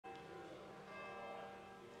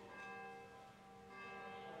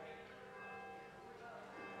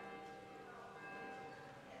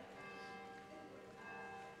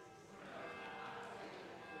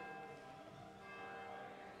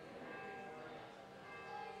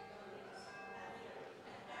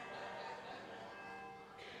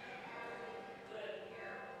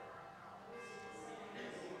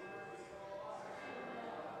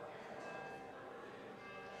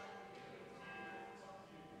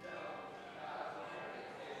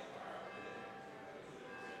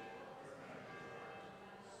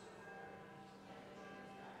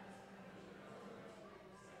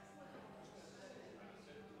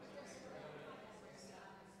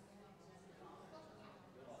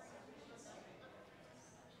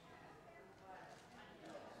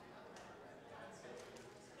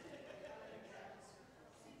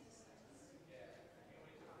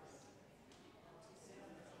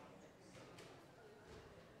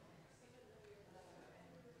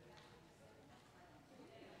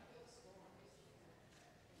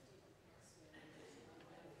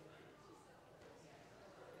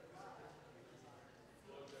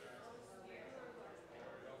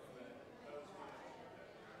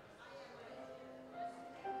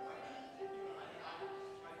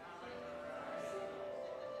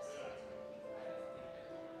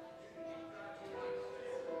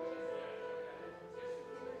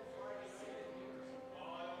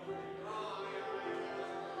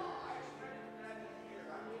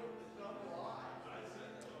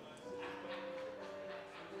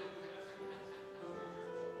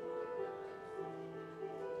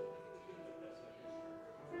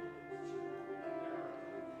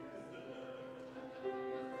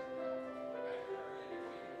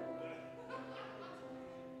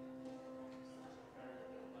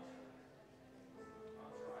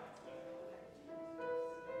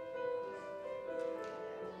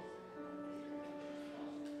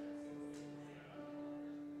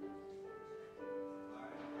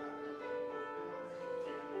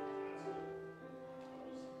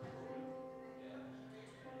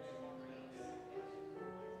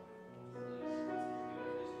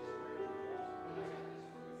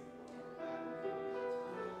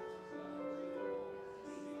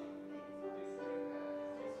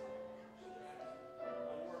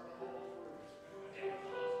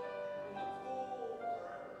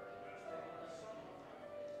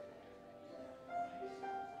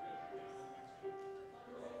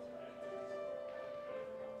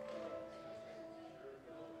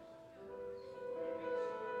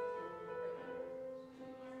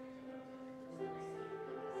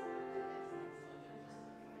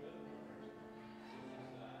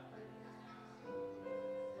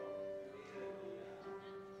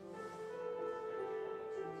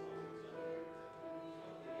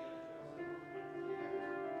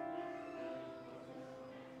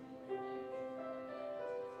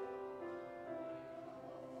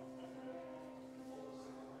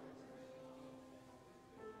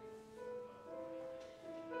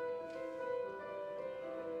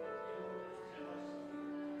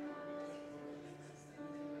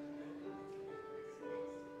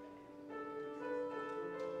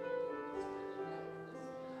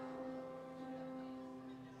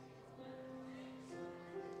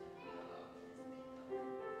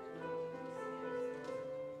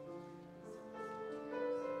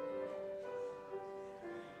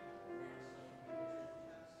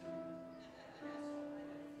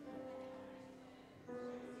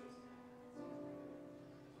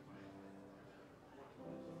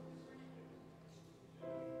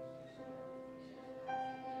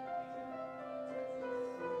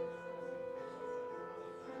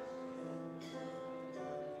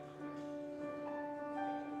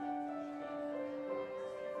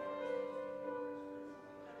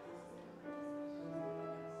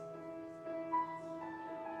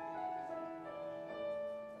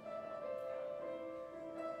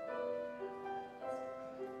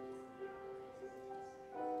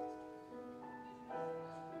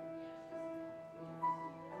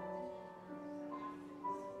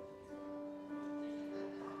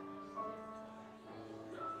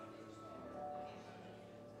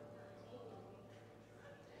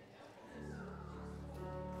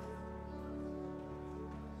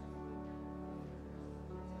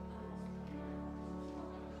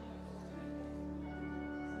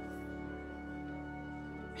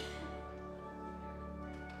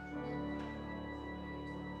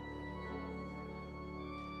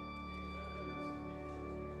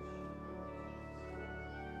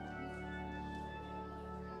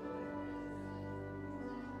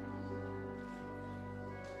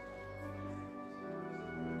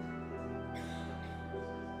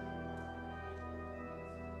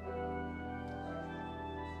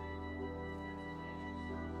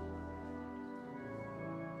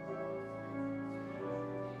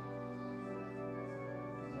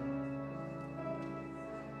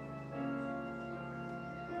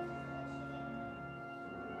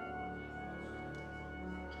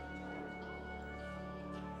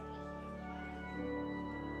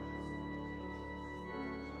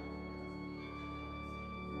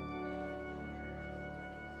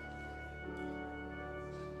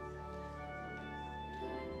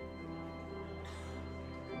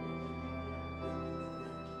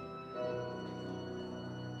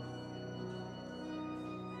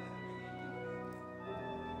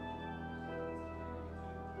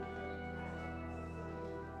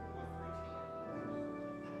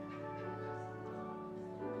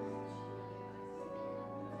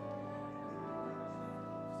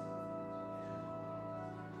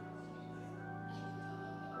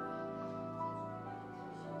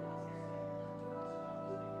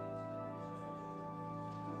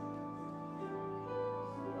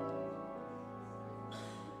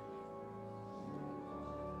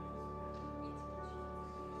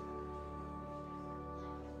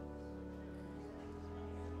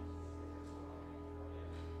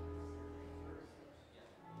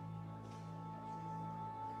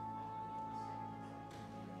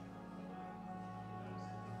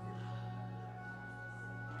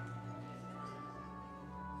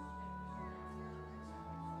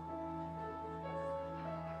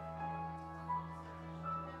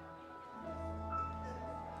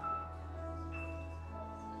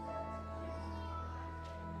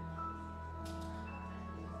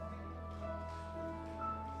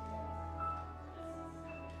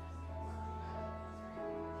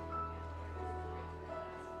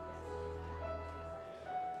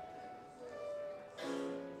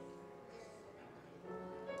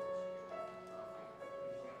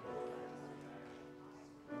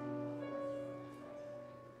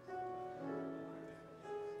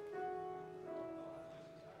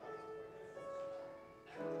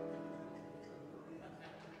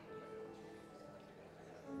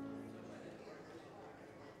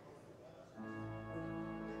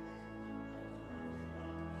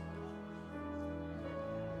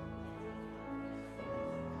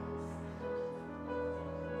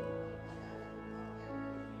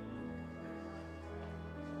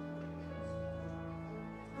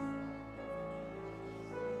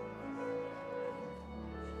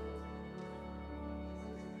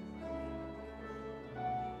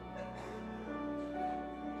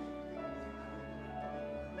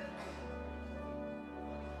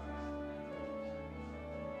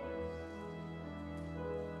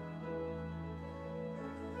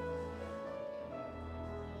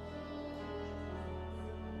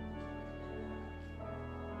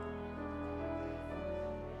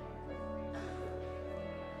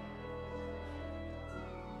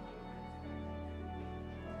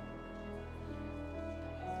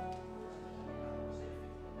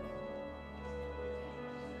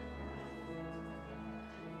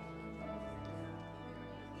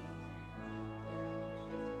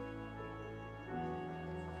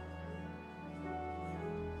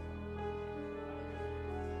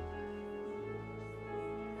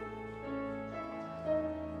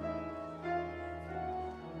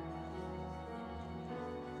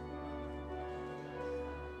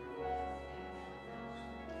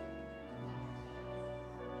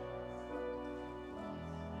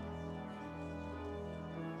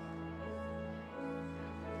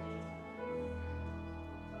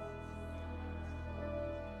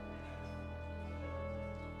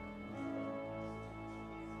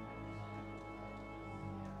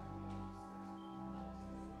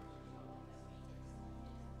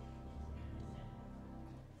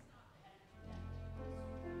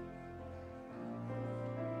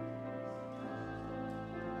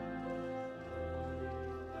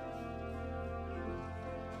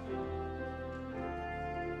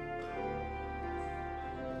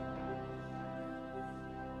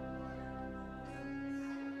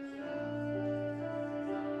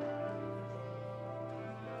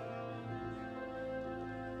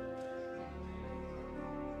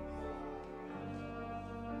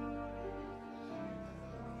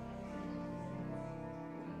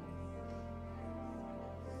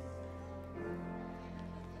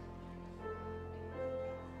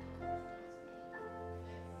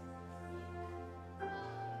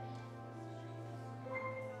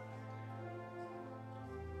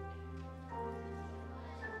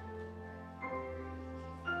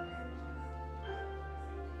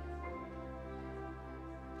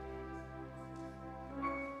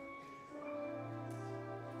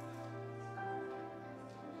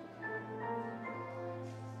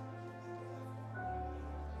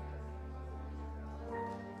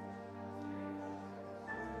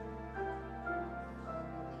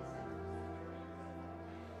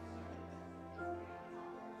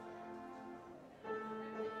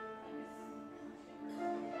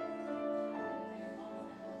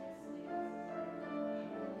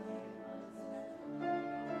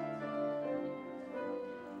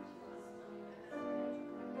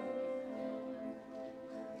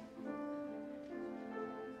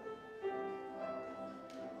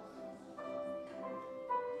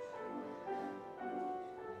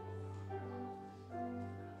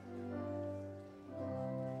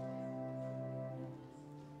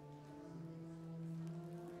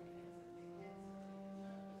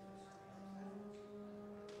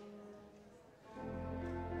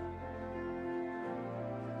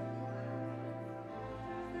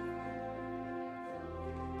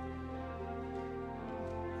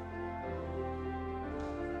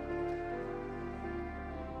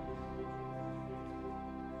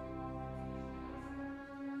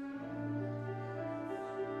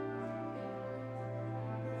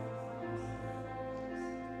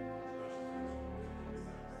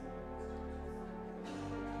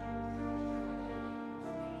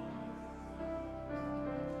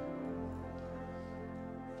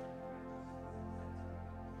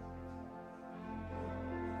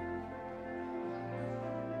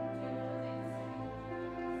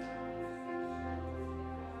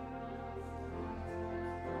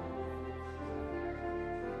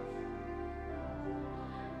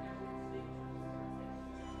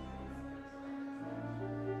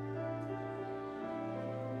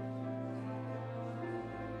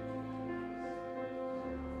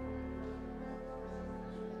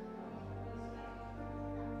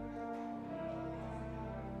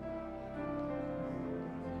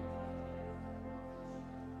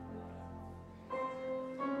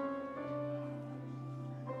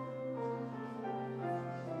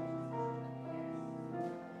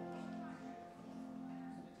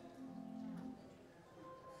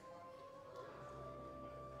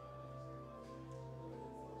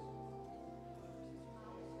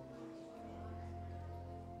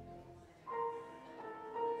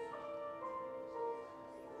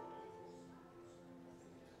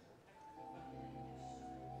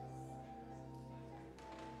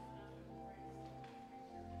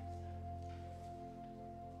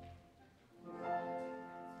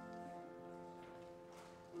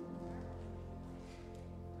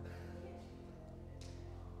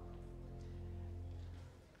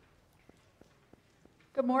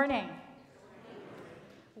Good morning.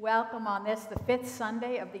 Welcome on this, the fifth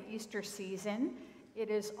Sunday of the Easter season.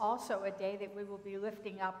 It is also a day that we will be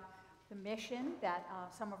lifting up the mission that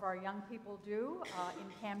some of our young people do in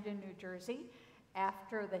Camden, New Jersey.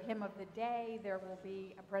 After the hymn of the day, there will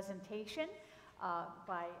be a presentation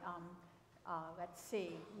by,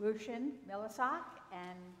 Lucian Millisock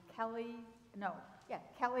and Kelly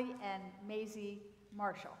and Maisie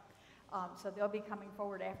Marshall. So they'll be coming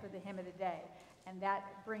forward after the hymn of the day. And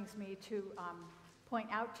that brings me to point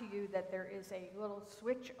out to you that there is a little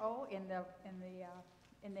switch-o in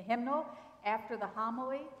the hymnal. After the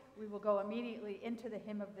homily, we will go immediately into the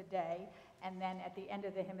hymn of the day, and then at the end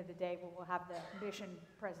of the hymn of the day, we will have the mission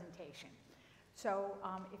presentation. So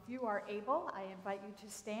if you are able, I invite you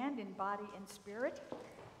to stand in body and spirit.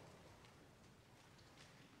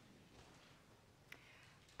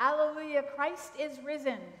 Alleluia, Christ is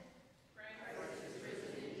risen.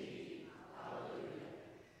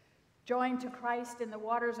 Joined to Christ in the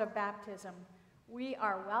waters of baptism, we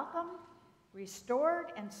are welcomed, restored,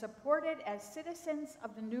 and supported as citizens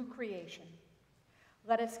of the new creation.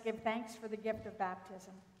 Let us give thanks for the gift of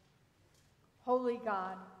baptism. Holy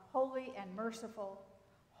God, holy and merciful,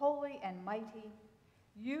 holy and mighty,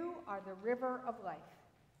 you are the river of life.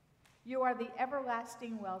 You are the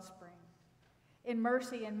everlasting wellspring. In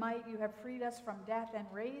mercy and might, you have freed us from death and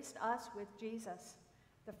raised us with Jesus,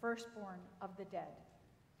 the firstborn of the dead.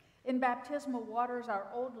 In baptismal waters, our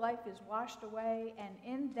old life is washed away, and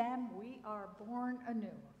in them we are born anew.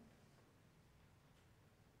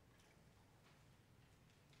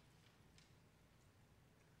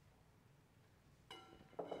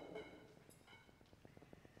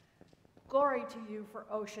 Glory to you for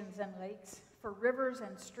oceans and lakes, for rivers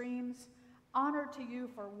and streams. Honor to you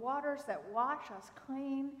for waters that wash us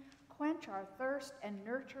clean, quench our thirst, and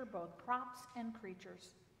nurture both crops and creatures.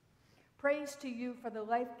 Praise to you for the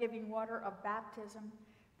life-giving water of baptism,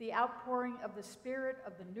 the outpouring of the Spirit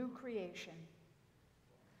of the new creation.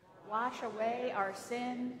 Wash away our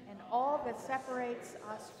sin and all that separates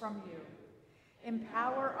us from you.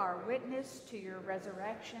 Empower our witness to your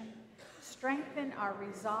resurrection. Strengthen our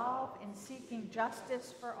resolve in seeking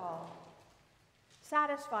justice for all.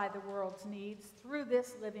 Satisfy the world's needs through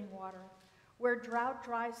this living water. Where drought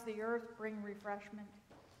dries the earth, bring refreshment.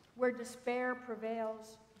 Where despair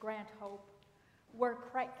prevails, grant hope. Where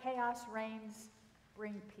chaos reigns,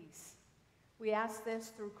 bring peace. We ask this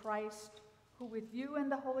through Christ, who with you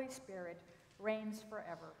and the Holy Spirit reigns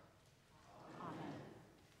forever. Amen.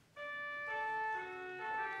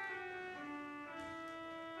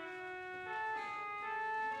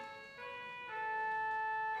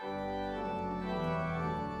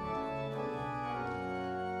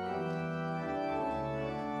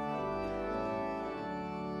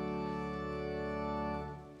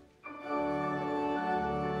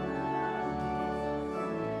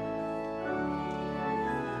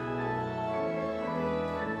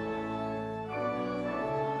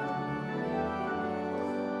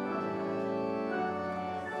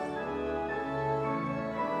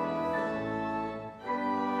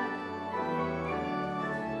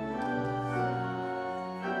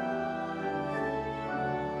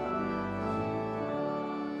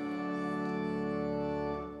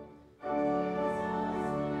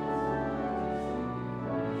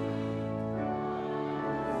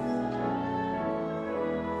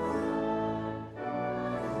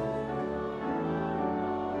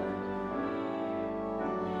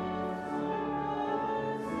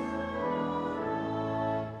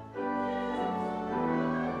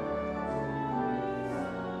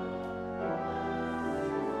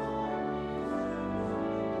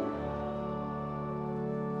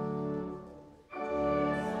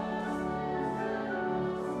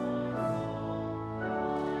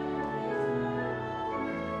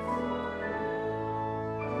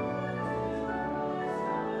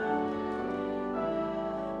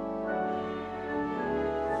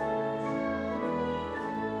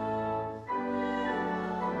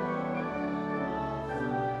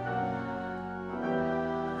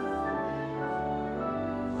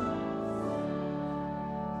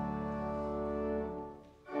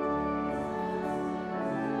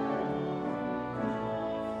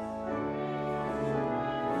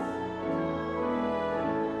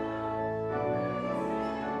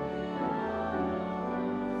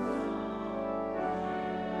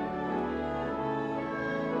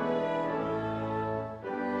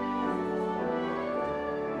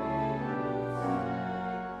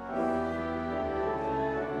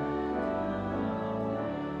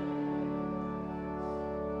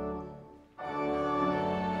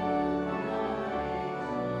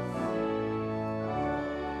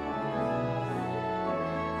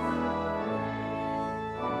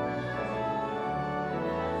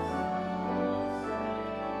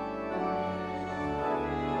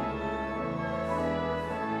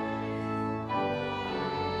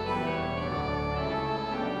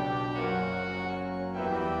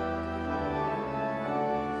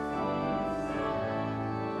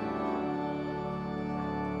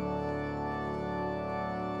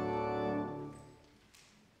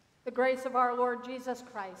 The grace of our Lord Jesus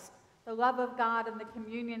Christ, the love of God, and the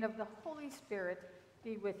communion of the Holy Spirit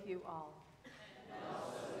be with you all. And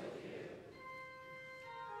also with you.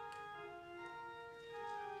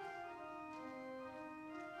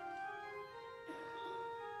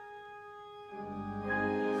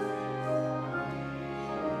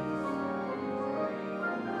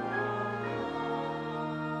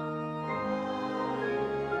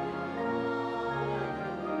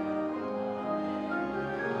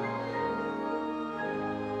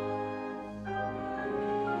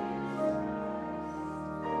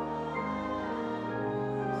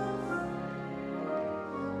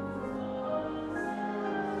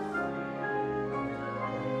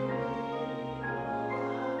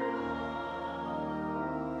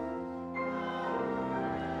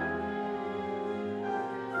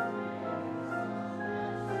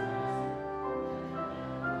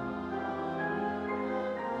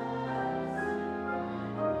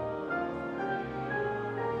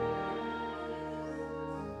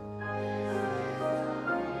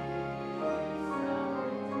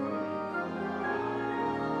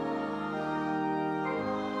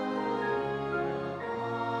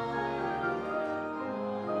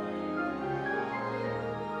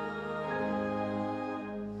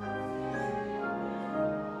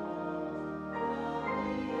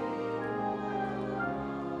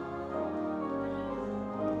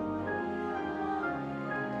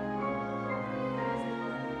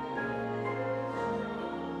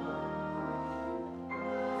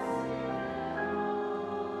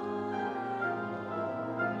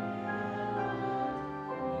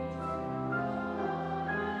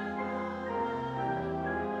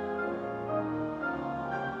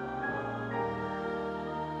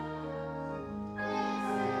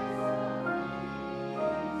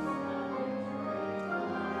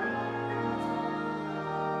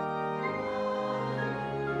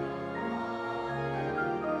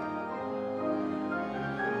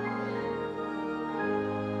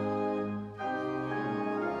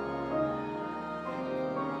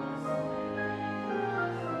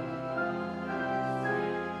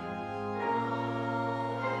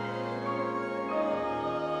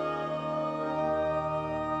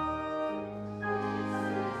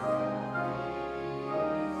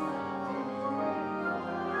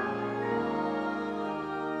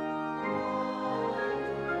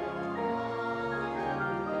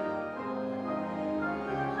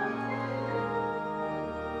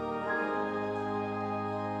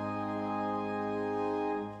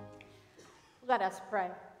 Let us pray.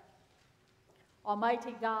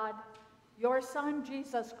 Almighty God, your Son,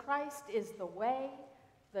 Jesus Christ, is the way,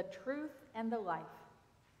 the truth, and the life.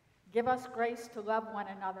 Give us grace to love one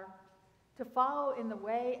another, to follow in the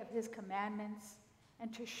way of his commandments,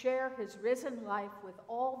 and to share his risen life with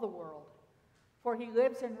all the world. For he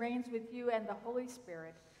lives and reigns with you and the Holy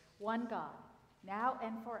Spirit, one God, now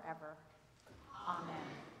and forever. Amen.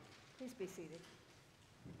 Please be seated.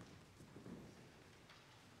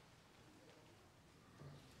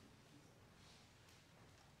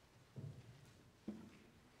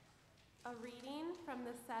 A reading from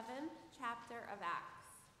the 7th chapter of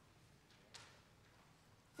Acts.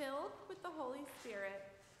 Filled with the Holy Spirit,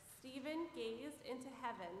 Stephen gazed into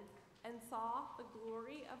heaven and saw the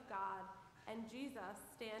glory of God and Jesus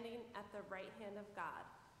standing at the right hand of God.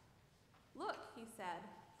 "Look," he said,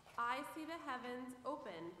 "I see the heavens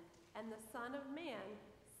open and the Son of Man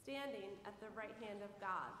standing at the right hand of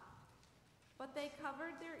God." But they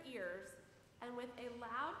covered their ears, and with a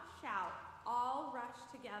loud shout, all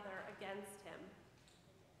rushed together against him.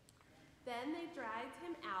 Then they dragged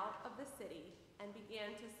him out of the city and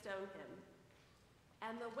began to stone him.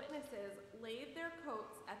 And the witnesses laid their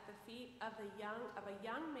coats at the feet of a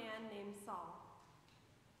young man named Saul.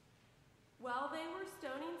 While they were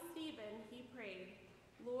stoning Stephen, he prayed,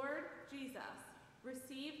 "Lord Jesus,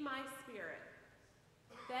 receive my spirit."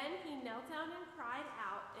 Then he knelt down and cried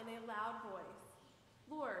out in a loud voice,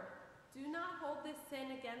 "Lord, do not hold this sin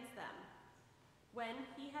against them." When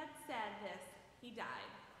he had said this, he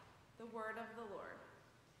died. The word of the Lord.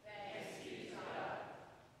 Thanks be to God.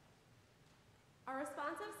 Our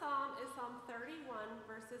responsive psalm is Psalm 31,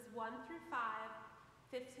 verses 1 through 5,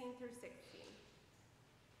 15 through 16.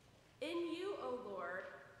 In you, O Lord,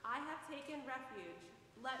 I have taken refuge.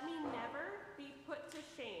 Let me never be put to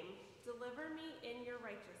shame. Deliver me in your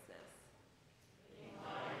righteousness.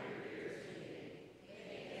 Incline your ears to me.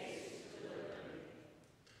 Make haste to deliver me.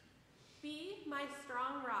 Be my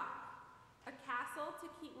strong rock, a castle to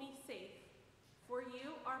keep me safe. For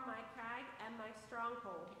you are my crag and my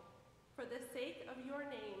stronghold. For the sake of your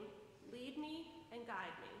name, lead me and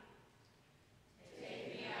guide me.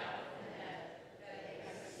 Take me out of the net that you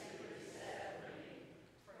have set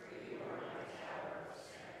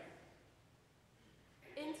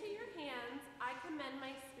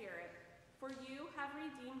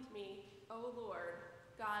O Lord,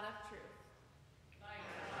 God of truth. My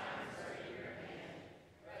times are in your hand.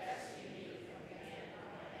 Rescue me from the hand of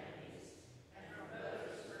my enemies and from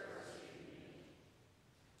those who persecute me.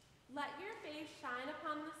 Let your face shine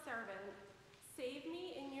upon the servant. Save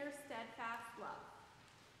me in your steadfast love.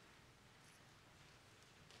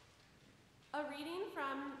 A reading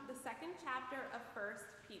from the second chapter of 1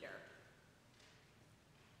 Peter.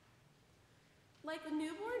 Like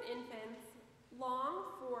newborn infants,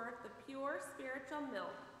 long for the pure spiritual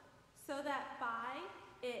milk, so that by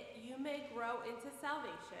it you may grow into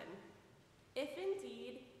salvation, if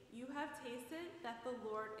indeed you have tasted that the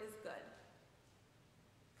Lord is good.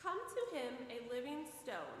 Come to him a living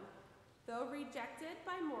stone, though rejected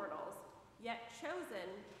by mortals, yet chosen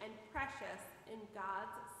and precious in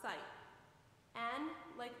God's sight. And,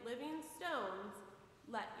 like living stones,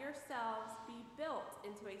 let yourselves be built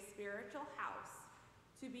into a spiritual house,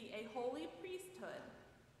 to be a holy priesthood,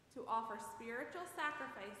 to offer spiritual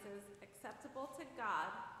sacrifices acceptable to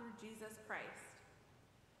God through Jesus Christ.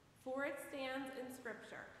 For it stands in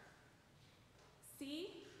Scripture,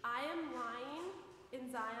 "See, I am lying in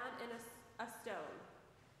Zion in a stone,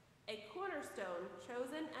 a cornerstone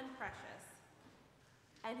chosen and precious,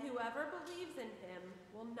 and whoever believes in him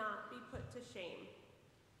will not be put to shame.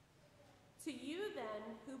 To you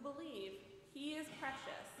then who believe, he is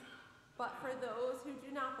precious, but for those who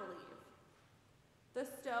do not believe, the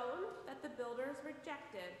stone that the builders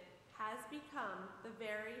rejected has become the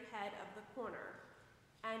very head of the corner,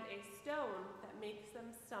 and a stone that makes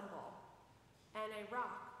them stumble, and a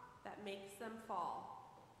rock that makes them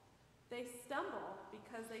fall. They stumble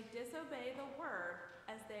because they disobey the word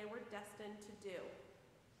as they were destined to do.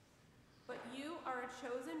 But you are a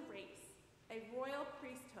chosen race, a royal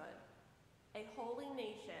priesthood, a holy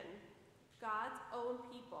nation, God's own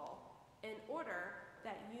people, in order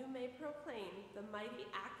that you may proclaim the mighty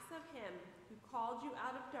acts of him who called you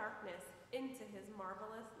out of darkness into his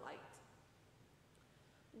marvelous light.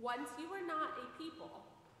 Once you were not a people,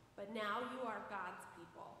 but now you are God's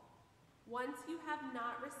people. Once you have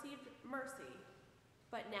not received mercy,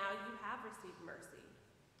 but now you have received mercy."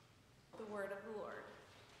 The word of the Lord.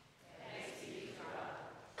 Thanks be to God.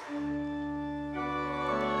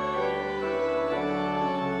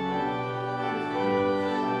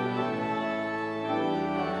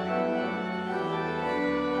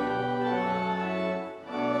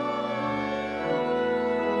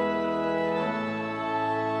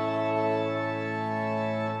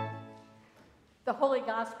 The Holy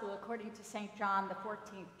Gospel according to St. John, the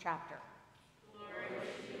 14th chapter. Glory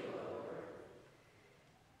to you, O Lord.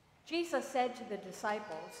 Jesus said to the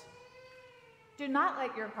disciples, "Do not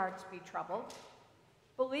let your hearts be troubled.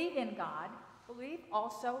 Believe in God, believe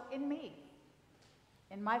also in me.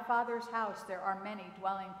 In my Father's house there are many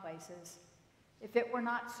dwelling places. If it were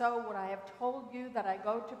not so, would I have told you that I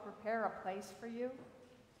go to prepare a place for you?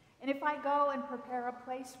 And if I go and prepare a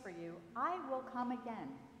place for you, I will come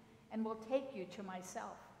again and will take you to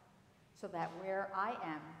myself, so that where I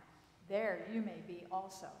am, there you may be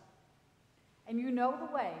also. And you know the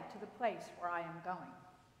way to the place where I am going."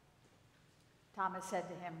 Thomas said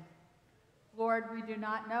to him, "Lord, we do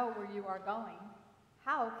not know where you are going.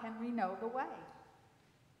 How can we know the way?"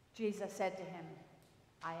 Jesus said to him,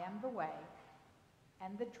 "I am the way,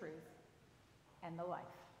 and the truth, and the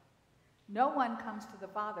life. No one comes to the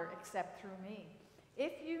Father except through me.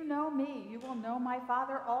 If you know me, you will know my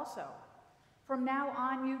Father also. From now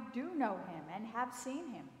on you do know him and have seen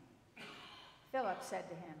him." Philip said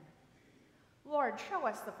to him, "Lord, show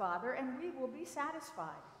us the Father, and we will be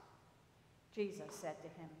satisfied." Jesus said to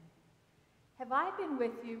him, "Have I been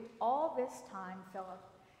with you all this time, Philip,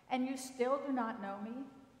 and you still do not know me?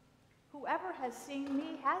 Whoever has seen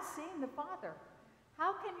me has seen the Father.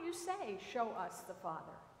 How can you say, 'Show us the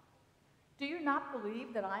Father'? Do you not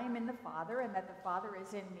believe that I am in the Father and that the Father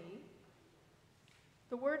is in me?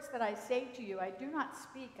 The words that I say to you I do not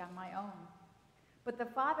speak on my own, but the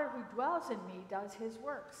Father who dwells in me does his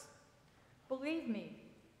works. Believe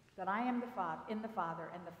me that I am in the Father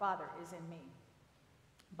and the Father is in me.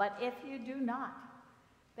 But if you do not,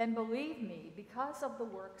 then believe me because of the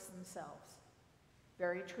works themselves.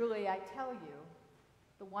 Very truly I tell you,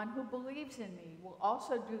 the one who believes in me will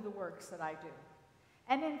also do the works that I do.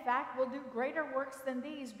 And in fact will do greater works than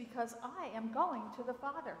these, because I am going to the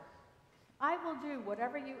Father. I will do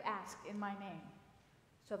whatever you ask in my name,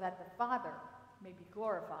 so that the Father may be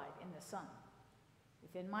glorified in the Son.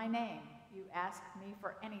 If in my name you ask me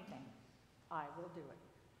for anything, I will do it."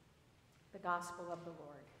 The Gospel of the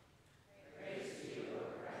Lord. Praise to you,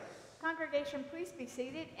 O Christ. Congregation, please be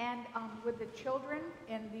seated, and with the children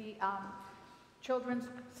in the children's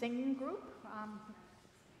singing group,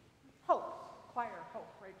 Hope.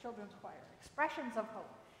 Children's Choir, Expressions of Hope.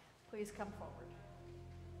 Please come forward.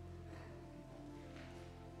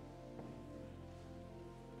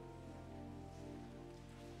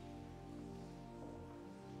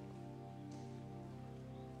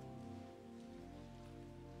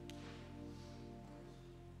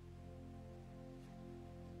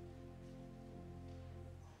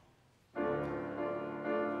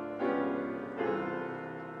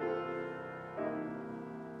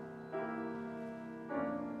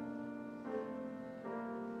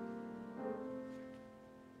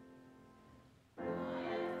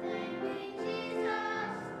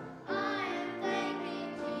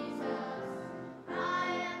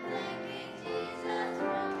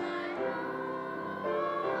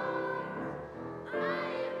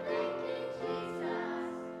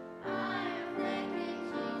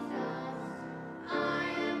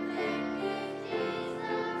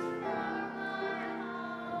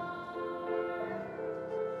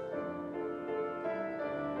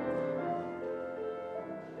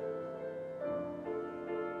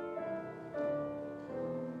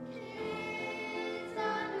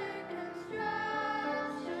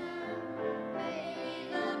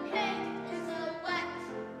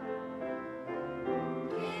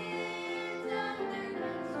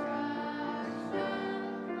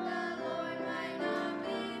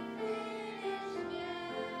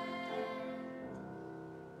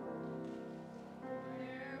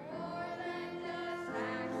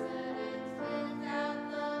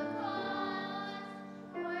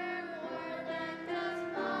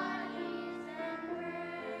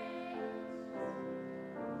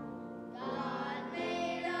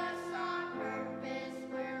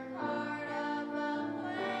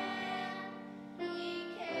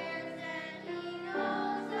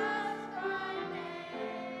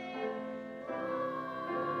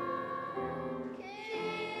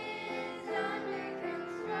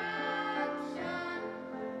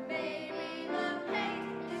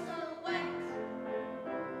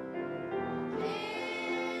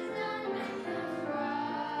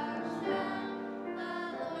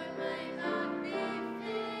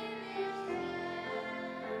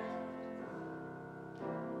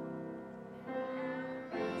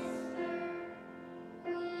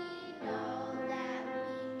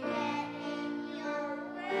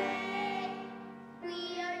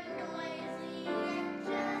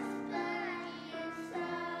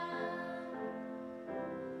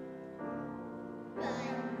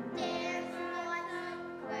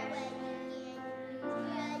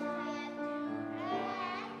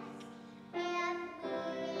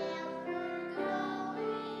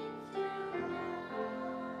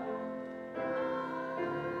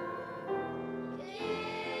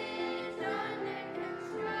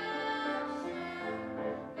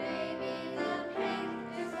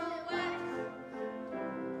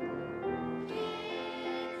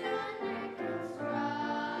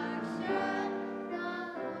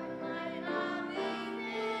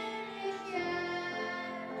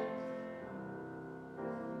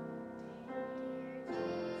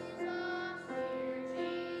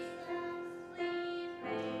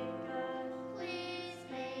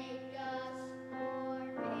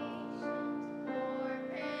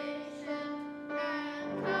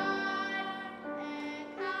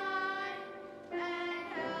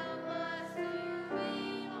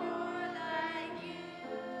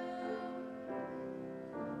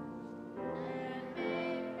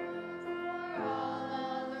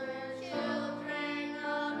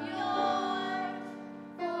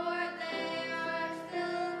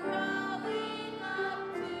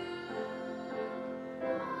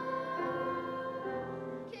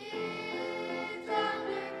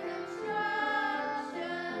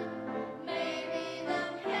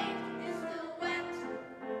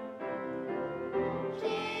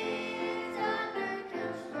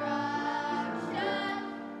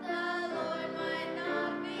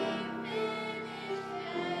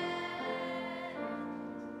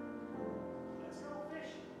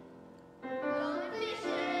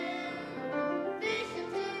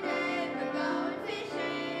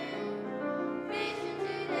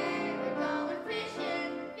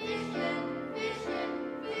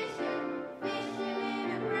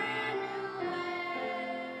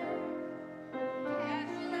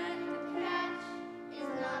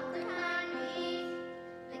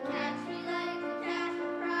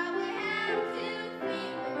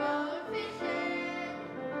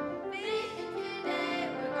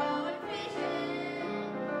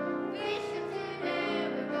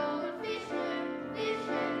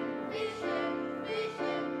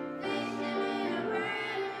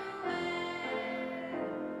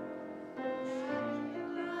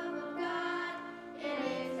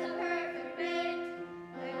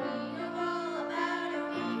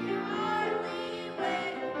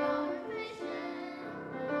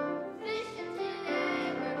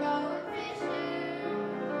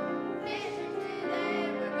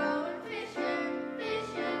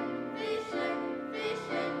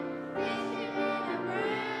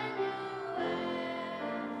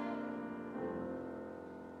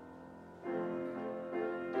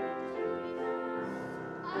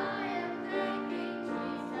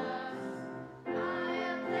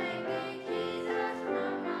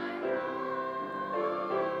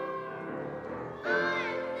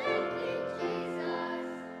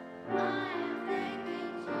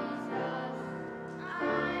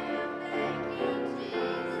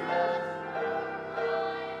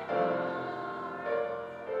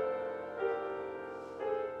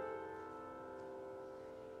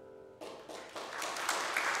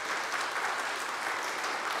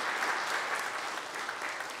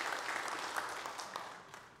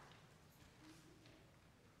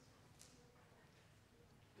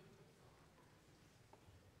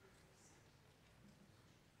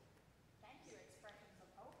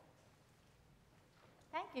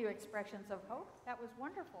 you, Expressions of Hope. That was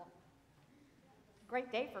wonderful.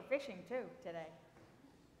 Great day for fishing, too, today.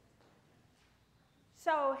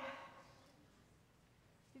 So,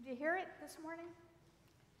 did you hear it this morning?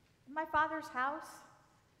 In my Father's house,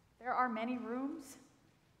 there are many rooms.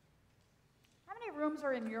 How many rooms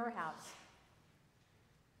are in your house?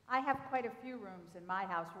 I have quite a few rooms in my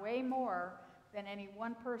house, way more than any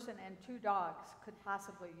one person and 2 dogs could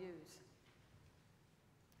possibly use.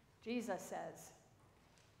 Jesus says,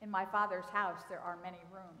 in my Father's house there are many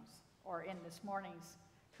rooms, or in this morning's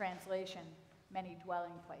translation, many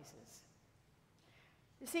dwelling places.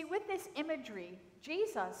 You see, with this imagery,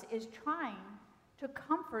 Jesus is trying to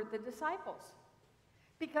comfort the disciples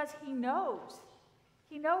because he knows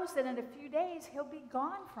that in a few days he'll be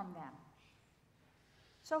gone from them.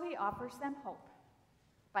 So he offers them hope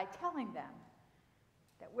by telling them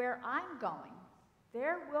that where I'm going,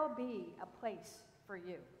 there will be a place for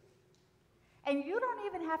you. And you don't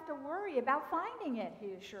even have to worry about finding it,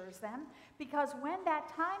 he assures them, because when that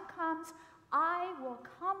time comes, I will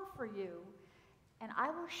come for you and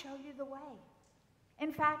I will show you the way.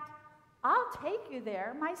 In fact, I'll take you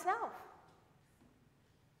there myself.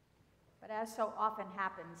 But as so often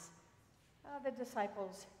happens, the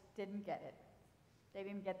disciples didn't get it. They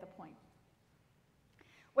didn't get the point.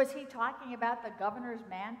 Was he talking about the governor's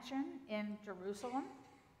mansion in Jerusalem?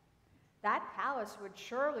 That palace would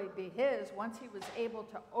surely be his once he was able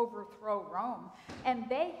to overthrow Rome. And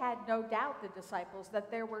they had no doubt, the disciples,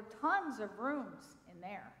 that there were tons of rooms in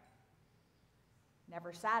there.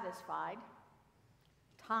 Never satisfied,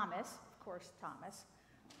 Thomas, of course Thomas,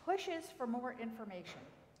 pushes for more information.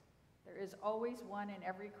 There is always one in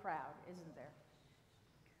every crowd, isn't there?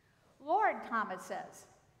 Lord, Thomas says,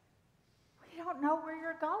 we don't know where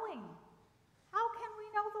you're going. How can we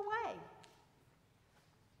know the way?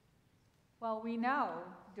 Well, we know,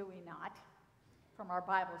 do we not, from our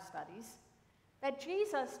Bible studies, that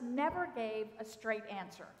Jesus never gave a straight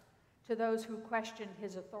answer to those who questioned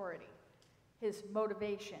his authority, his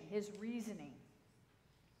motivation, his reasoning.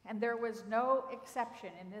 And there was no exception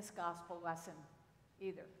in this gospel lesson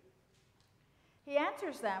either. He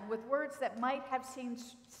answers them with words that might have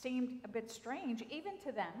seemed a bit strange, even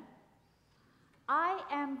to them. I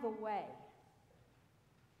am the way.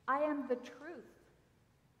 I am the truth.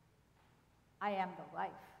 I am the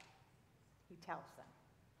life, he tells them.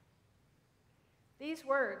 These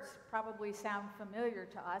words probably sound familiar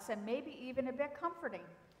to us and maybe even a bit comforting.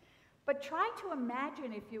 But try to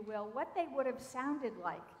imagine, if you will, what they would have sounded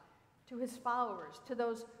like to his followers, to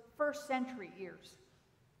those first century ears.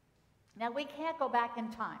 Now, we can't go back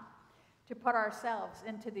in time to put ourselves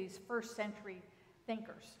into these first century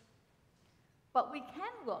thinkers. But we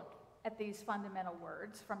can look at these fundamental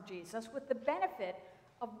words from Jesus with the benefit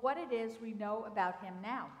of what it is we know about him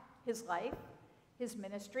now. His life, his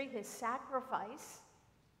ministry, his sacrifice,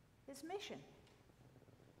 his mission.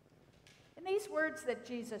 In these words that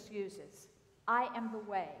Jesus uses, I am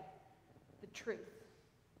the way, the truth,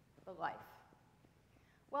 the life.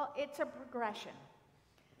 Well, it's a progression.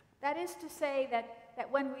 That is to say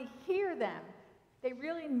that when we hear them, they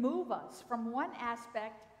really move us from one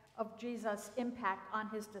aspect of Jesus' impact on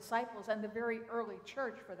his disciples and the very early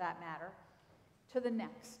church, for that matter, to the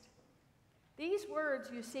next. These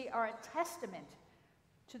words, you see, are a testament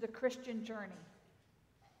to the Christian journey,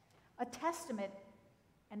 a testament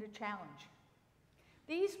and a challenge.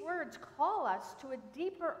 These words call us to a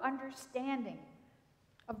deeper understanding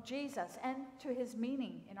of Jesus and to his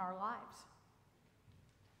meaning in our lives.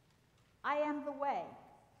 I am the way,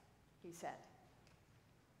 he said.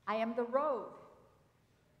 I am the road.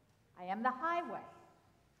 I am the highway,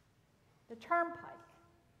 the turnpike,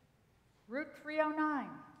 Route 309,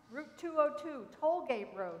 Route 202,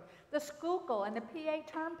 Tollgate Road, the Schuylkill and the PA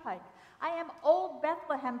Turnpike. I am Old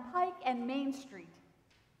Bethlehem Pike and Main Street.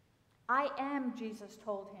 I am, Jesus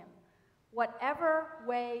told him, whatever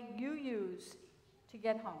way you use to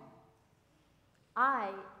get home. I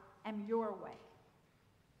am your way.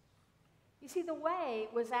 You see, the way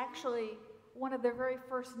was actually one of the very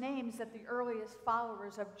first names that the earliest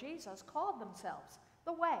followers of Jesus called themselves,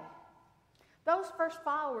 the way. Those first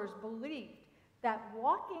followers believed that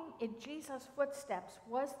walking in Jesus' footsteps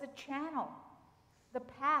was the channel, the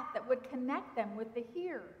path that would connect them with the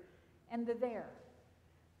here and the there,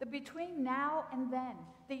 the between now and then,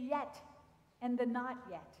 the yet and the not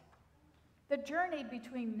yet. The journey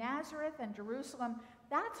between Nazareth and Jerusalem,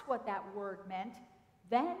 that's what that word meant,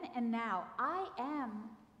 then and now. I am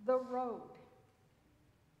the road.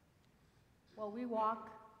 Well, we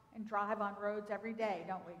walk and drive on roads every day,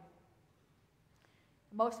 don't we?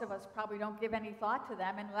 Most of us probably don't give any thought to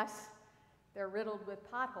them unless they're riddled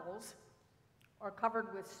with potholes or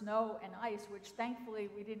covered with snow and ice, which thankfully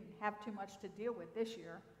we didn't have too much to deal with this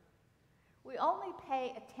year. We only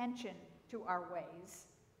pay attention to our ways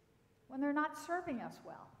when they're not serving us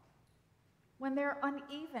well, when they're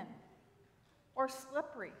uneven or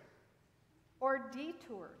slippery or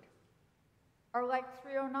detoured, or like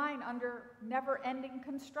 309 under never-ending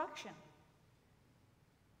construction.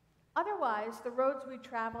 Otherwise, the roads we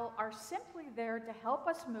travel are simply there to help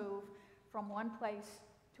us move from one place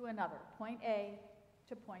to another, point A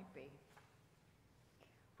to point B.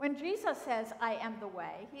 When Jesus says, "I am the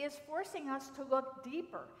way," he is forcing us to look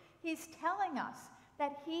deeper. He's telling us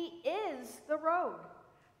that he is the road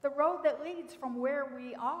that leads from where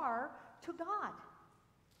we are to God.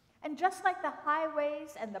 And just like the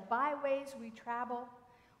highways and the byways we travel,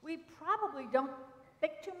 we probably don't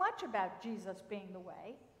think too much about Jesus being the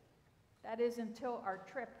way. That is, until our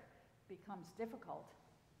trip becomes difficult.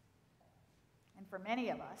 And for many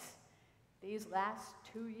of us, these last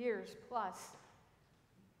 2 years plus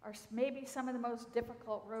are maybe some of the most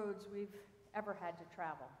difficult roads we've ever had to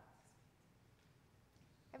travel.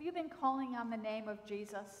 Have you been calling on the name of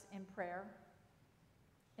Jesus in prayer,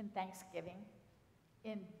 in thanksgiving,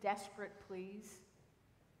 in desperate pleas?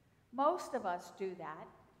 Most of us do that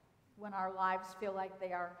when our lives feel like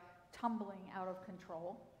they are tumbling out of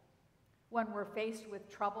control, when we're faced with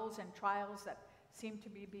troubles and trials that seem to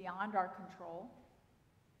be beyond our control.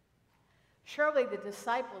 Surely the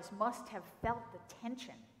disciples must have felt the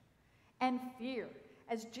tension and fear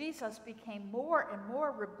as Jesus became more and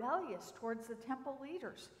more rebellious towards the temple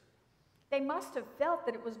leaders. They must have felt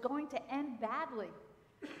that it was going to end badly,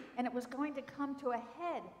 and it was going to come to a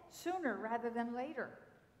head sooner rather than later.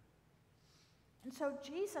 And so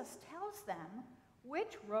Jesus tells them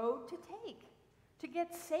which road to take to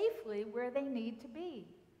get safely where they need to be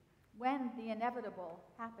when the inevitable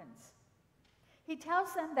happens. He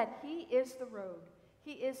tells them that he is the road,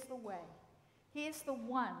 he is the way, he is the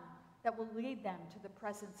one that will lead them to the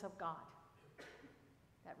presence of God.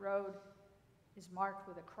 That road is marked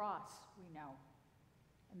with a cross, we know,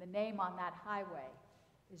 and the name on that highway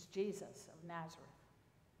is Jesus of Nazareth.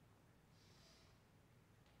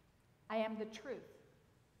 I am the truth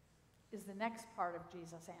is the next part of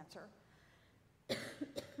Jesus' answer.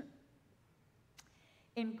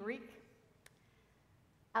 In Greek,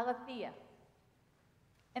 aletheia.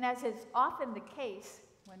 And as is often the case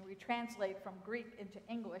when we translate from Greek into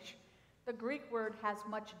English, the Greek word has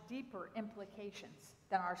much deeper implications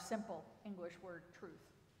than our simple English word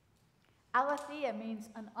truth. Aletheia means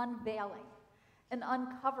an unveiling, an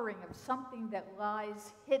uncovering of something that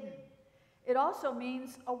lies hidden. It also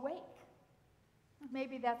means awake.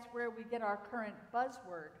 Maybe that's where we get our current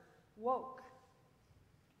buzzword, woke.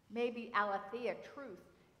 Maybe aletheia,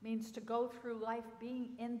 truth, means to go through life being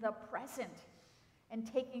in the present and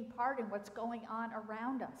taking part in what's going on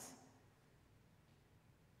around us.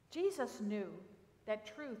 Jesus knew that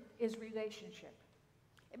truth is relationship.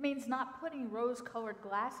 It means not putting rose-colored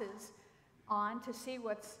glasses on to see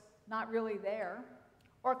what's not really there,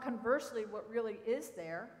 or conversely, what really is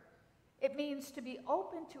there. It means to be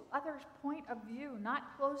open to others' point of view,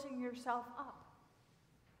 not closing yourself up,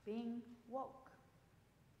 being woke.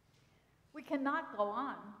 We cannot go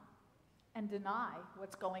on and deny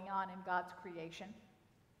what's going on in God's creation.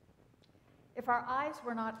 If our eyes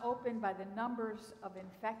were not opened by the numbers of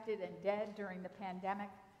infected and dead during the pandemic,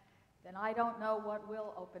 then I don't know what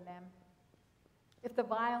will open them. If the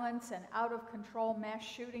violence and out-of-control mass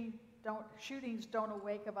shootings don't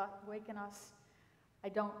awaken us, I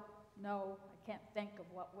don't know, I can't think of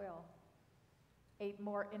what will. 8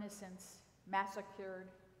 more innocents massacred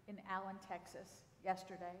in Allen, Texas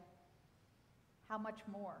yesterday. How much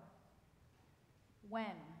more?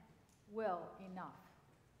 When will enough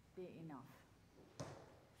be enough?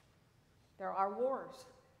 There are wars.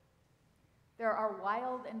 There are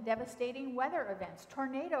wild and devastating weather events,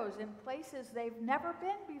 tornadoes in places they've never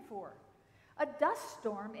been before, a dust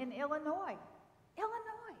storm in Illinois,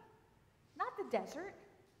 not the desert.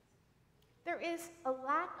 There is a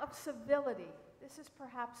lack of civility. This is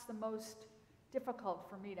perhaps the most difficult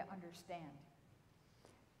for me to understand.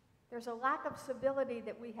 There's a lack of civility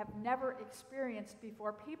that we have never experienced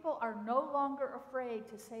before. People are no longer afraid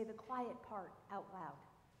to say the quiet part out loud.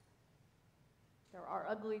 There are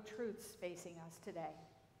ugly truths facing us today.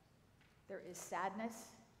 There is sadness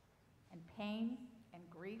and pain and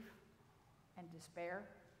grief and despair.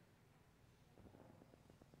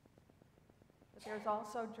 But there's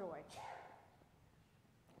also joy.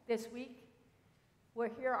 This week, we'll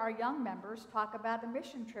hear our young members talk about the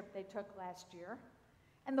mission trip they took last year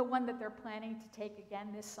and the one that they're planning to take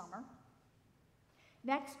again this summer.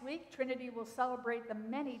 Next week, Trinity will celebrate the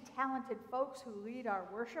many talented folks who lead our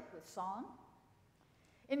worship with song.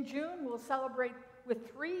 In June, we'll celebrate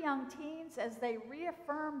with 3 young teens as they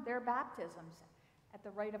reaffirm their baptisms at the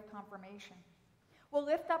rite of confirmation. We'll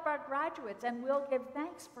lift up our graduates and we'll give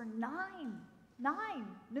thanks for nine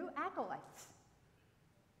new acolytes.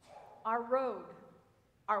 Our road,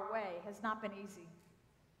 our way has not been easy.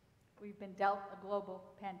 We've been dealt a global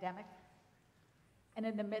pandemic. And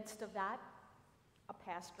in the midst of that, a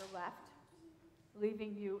pastor left,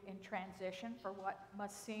 leaving you in transition for what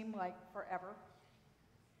must seem like forever.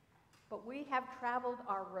 But we have traveled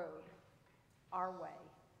our road, our way,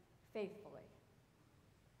 faithfully.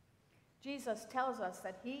 Jesus tells us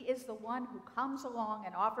that he is the one who comes along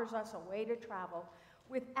and offers us a way to travel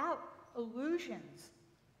without illusions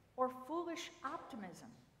or foolish optimism.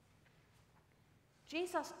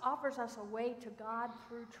 Jesus offers us a way to God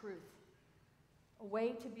through truth, a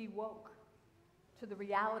way to be woke to the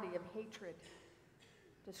reality of hatred,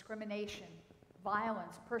 discrimination,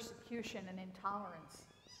 violence, persecution, and intolerance.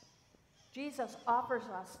 Jesus offers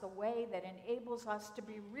us the way that enables us to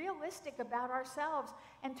be realistic about ourselves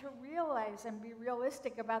and to realize and be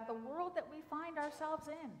realistic about the world that we find ourselves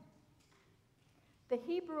in. The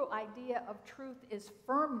Hebrew idea of truth is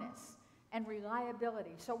firmness and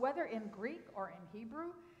reliability. So whether in Greek or in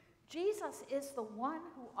Hebrew, Jesus is the one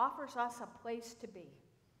who offers us a place to be,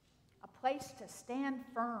 a place to stand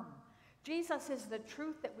firm. Jesus is the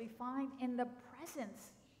truth that we find in the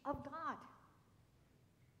presence of God.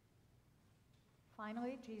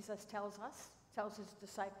 Finally, Jesus tells his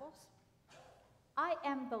disciples, I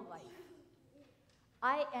am the life.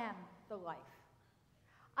 I am the life.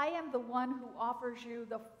 I am the one who offers you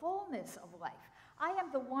the fullness of life. I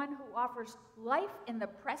am the one who offers life in the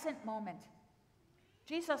present moment.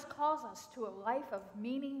 Jesus calls us to a life of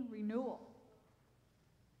meaning renewal.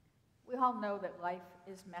 We all know that life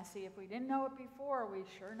is messy. If we didn't know it before, we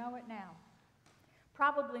sure know it now.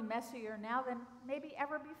 Probably messier now than maybe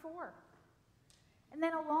ever before. And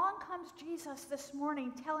then along comes Jesus this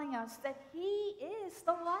morning telling us that he is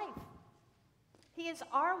the life. He is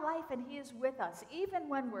our life and he is with us, even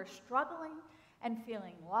when we're struggling and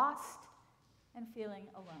feeling lost and feeling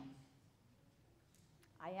alone.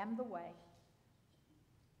 I am the way.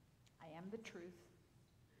 I am the truth.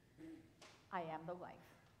 I am the life.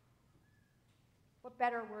 What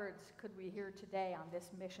better words could we hear today on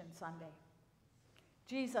this Mission Sunday?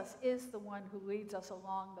 Jesus is the one who leads us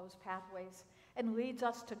along those pathways and leads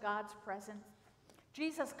us to God's presence.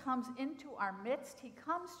 Jesus comes into our midst. He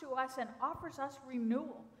comes to us and offers us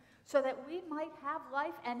renewal so that we might have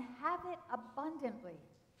life and have it abundantly.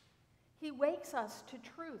 He wakes us to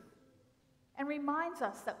truth and reminds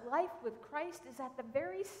us that life with Christ is at the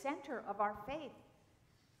very center of our faith.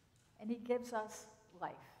 And he gives us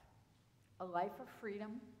life, a life of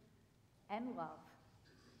freedom and love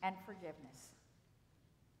and forgiveness.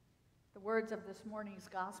 The words of this morning's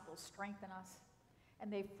gospel strengthen us,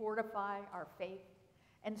 and they fortify our faith.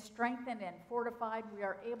 And strengthened and fortified, we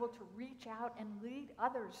are able to reach out and lead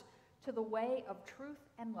others to the way of truth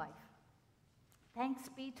and life. Thanks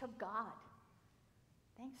be to God.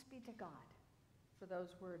 Thanks be to God for those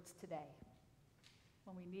words today,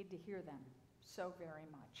 when we need to hear them so very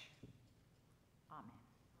much. Amen.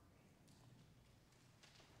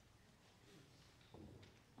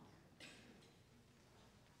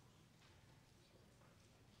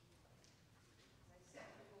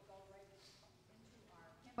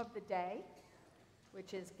 Of the day,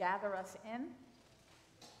 which is Gather Us In.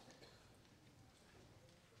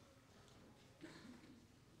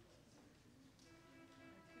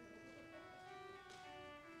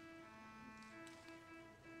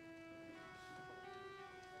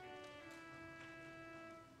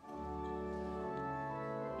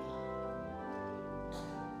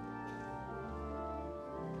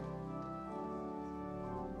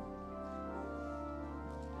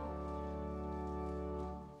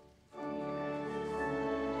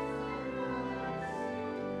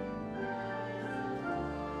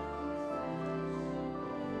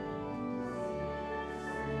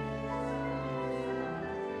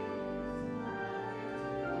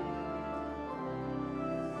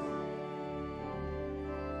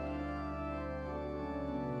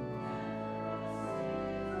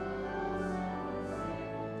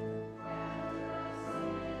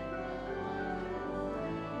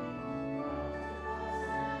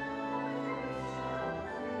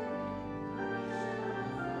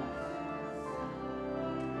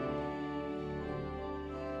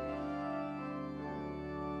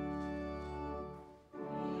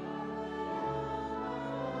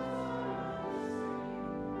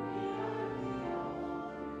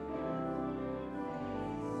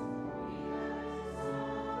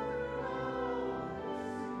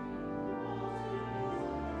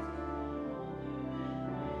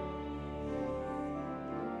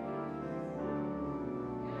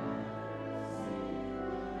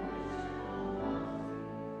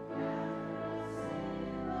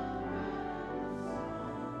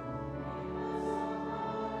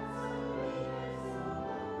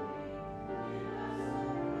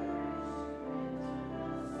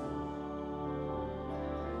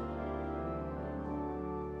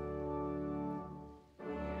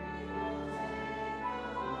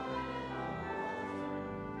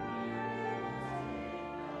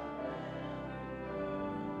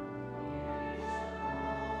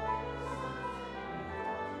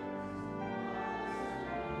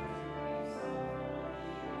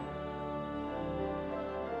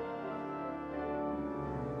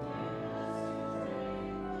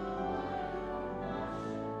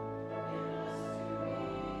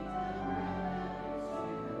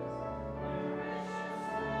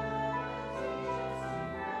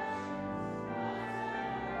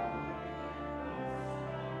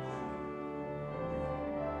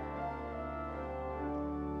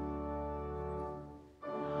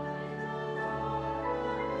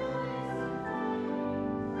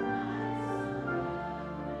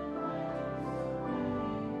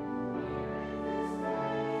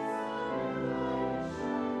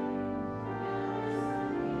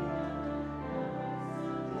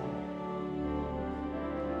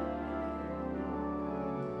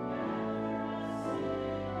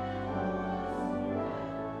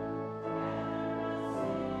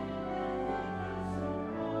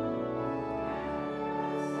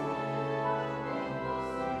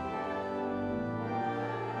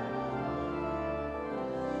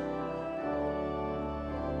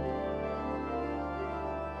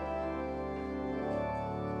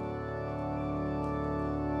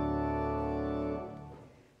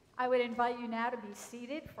 I would invite you now to be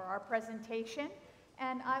seated for our presentation,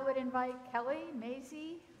 and I would invite Kelly,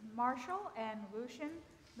 Maisie, Marshall, and Lucian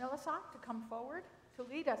Millisock to come forward to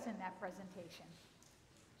lead us in that presentation.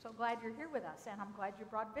 So glad you're here with us, and I'm glad you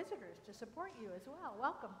brought visitors to support you as well.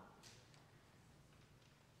 Welcome.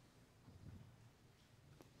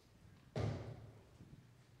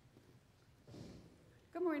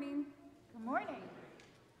 Good morning. Good morning.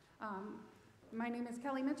 My name is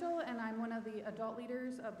Kelly Mitchell, and I'm one of the adult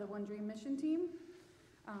leaders of the One Dream mission team.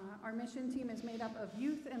 Our mission team is made up of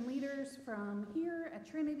youth and leaders from here at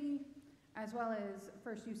Trinity, as well as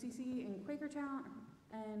First UCC in Quakertown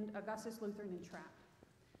and Augustus Lutheran in Trapp.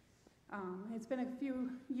 It's been a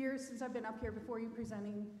few years since I've been up here before you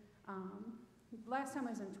presenting. Last time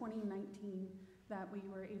was in 2019 that we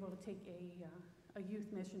were able to take a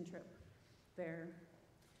youth mission trip there.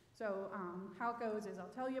 So how it goes is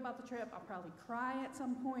I'll tell you about the trip. I'll probably cry at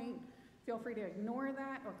some point. Feel free to ignore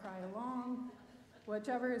that or cry along,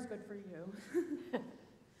 whichever is good for you.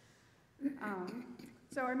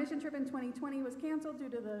 So our mission trip in 2020 was canceled due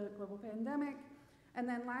to the global pandemic. And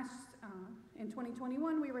then in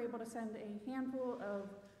 2021, we were able to send a handful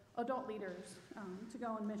of adult leaders to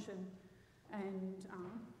go on mission and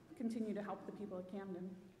continue to help the people of Camden.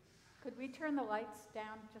 Could we turn the lights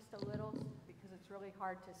down just a little because it's really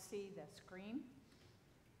hard to see the screen?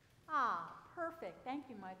 Ah, perfect. Thank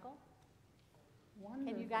you, Michael.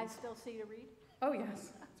 Wonderful. Can you guys still see to read? Oh,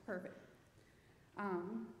 yes. It's perfect.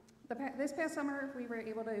 This past summer, we were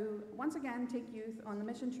able to once again take youth on the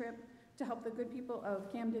mission trip to help the good people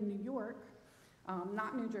of Camden, New York,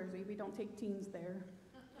 not New Jersey. We don't take teens there.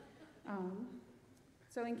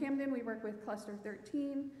 So in Camden, we work with Cluster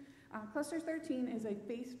 13. Cluster 13 is a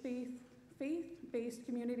faith-based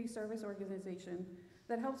community service organization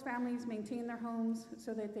that helps families maintain their homes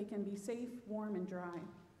so that they can be safe, warm, and dry.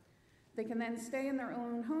 They can then stay in their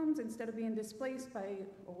own homes instead of being displaced by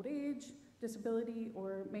old age, disability,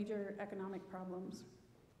 or major economic problems.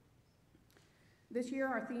 This year,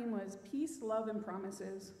 our theme was Peace, Love, and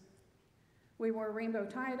Promises. We wore rainbow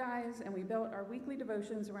tie-dyes, and we built our weekly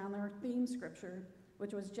devotions around our theme scripture,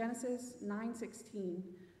 which was Genesis 9:16.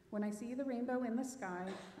 When I see the rainbow in the sky,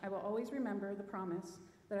 I will always remember the promise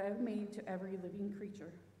that I have made to every living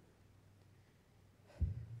creature.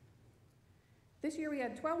 This year we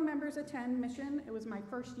had 12 members attend mission. It was my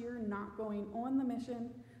first year not going on the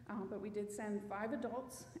mission, but we did send 5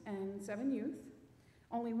 adults and 7 youth.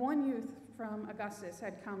 Only 1 youth from Augustus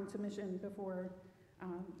had come to mission before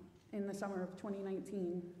in the summer of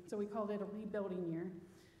 2019, so we called it a rebuilding year.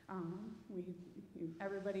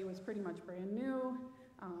 Everybody was pretty much brand new.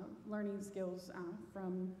 Learning skills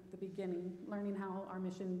from the beginning, learning how our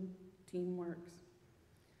mission team works.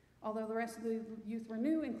 Although the rest of the youth were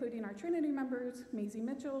new, including our Trinity members, Maisie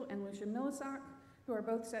Mitchell and Lucian Millisock, who are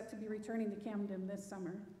both set to be returning to Camden this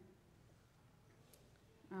summer.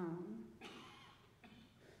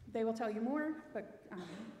 They will tell you more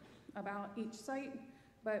about each site,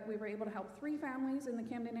 but we were able to help 3 families in the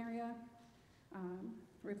Camden area,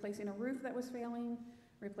 replacing a roof that was failing,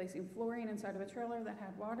 replacing flooring inside of a trailer that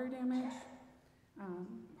had water damage.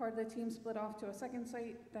 Part of the team split off to a second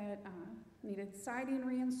site that needed siding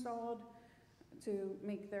reinstalled to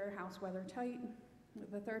make their house weather tight.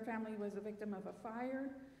 The third family was a victim of a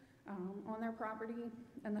fire on their property,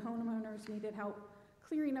 and the homeowners needed help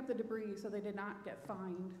clearing up the debris so they did not get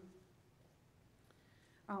fined.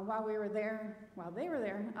 While they were there,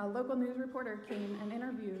 a local news reporter came and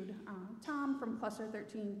interviewed Tom from Cluster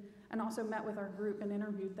 13 and also met with our group and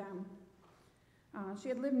interviewed them. She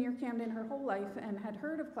had lived near Camden her whole life and had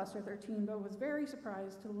heard of Cluster 13, but was very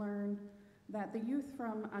surprised to learn that the youth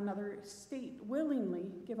from another state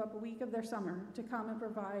willingly give up a week of their summer to come and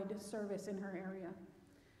provide service in her area,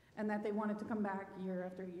 and that they wanted to come back year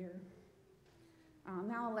after year.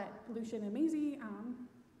 Now I'll let Lucian and Maisie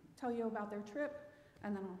tell you about their trip,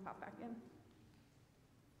 and then I'll pop back in.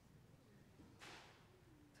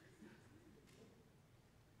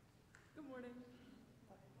 Good morning.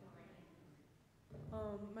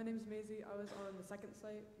 My name is Maisie. I was on the second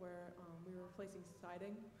site where we were replacing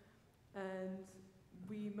siding, and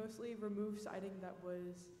we mostly removed siding that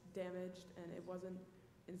was damaged and it wasn't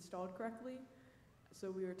installed correctly. So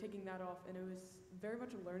we were taking that off, and it was very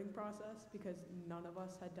much a learning process because none of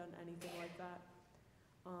us had done anything like that.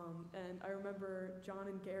 And I remember John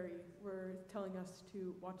and Gary were telling us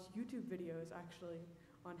to watch YouTube videos actually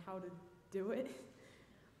on how to do it.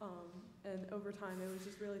 And over time, it was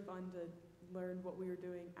just really fun to learn what we were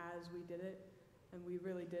doing as we did it, and we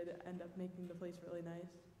really did end up making the place really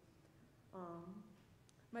nice.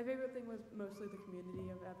 My favorite thing was mostly the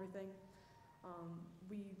community of everything.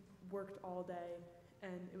 We worked all day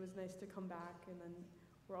and it was nice to come back, and then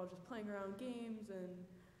we're all just playing around games and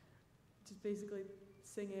just basically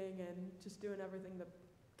singing and just doing everything that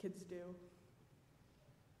kids do.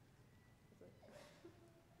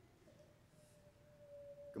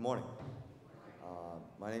 Good morning.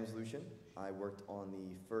 My name is Lucian. I worked on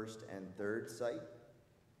the first and third site.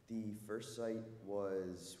 The first site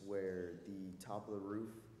was where the top of the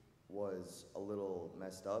roof was a little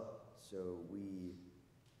messed up, so we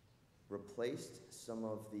replaced some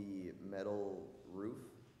of the metal roof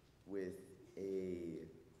with a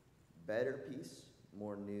better piece,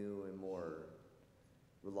 more new and more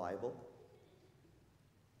reliable.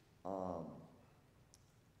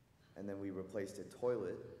 And then we replaced a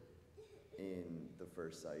toilet in the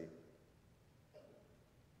first site.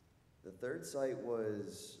 The third site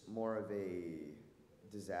was more of a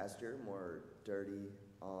disaster, more dirty.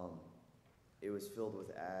 It was filled with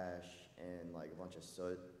ash and like a bunch of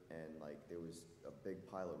soot, and like there was a big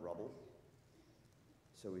pile of rubble.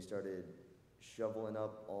 So we started shoveling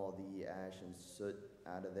up all the ash and soot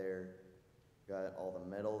out of there, got all the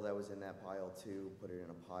metal that was in that pile too, put it in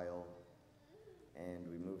a pile, and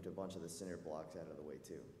we moved a bunch of the cinder blocks out of the way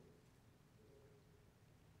too.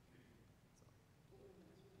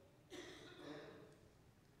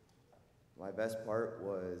 My best part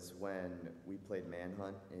was when we played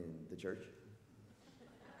Manhunt in the church.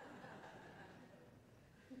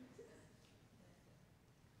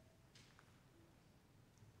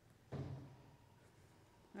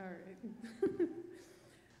 All right.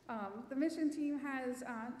 The mission team has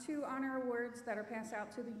 2 honor awards that are passed out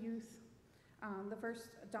to the youth. The first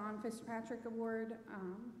Don Fitzpatrick Award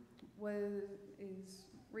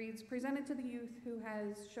reads, presented to the youth who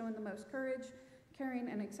has shown the most courage, caring,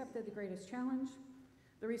 and accepted the greatest challenge.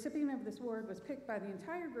 The recipient of this award was picked by the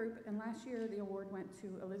entire group, and last year the award went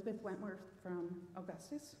to Elizabeth Wentworth from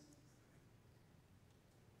Augustus.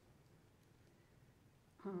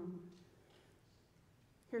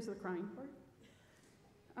 Here's the crying part.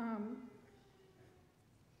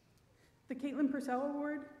 The Caitlin Purcell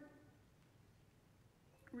Award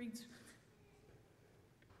reads,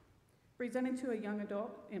 presented to a young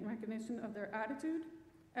adult in recognition of their attitude,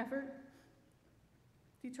 effort,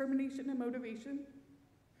 determination, and motivation.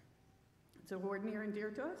 It's an award near and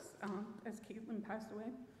dear to us, as Caitlin passed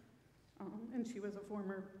away, and she was a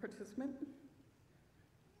former participant.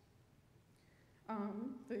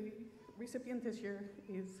 The recipient this year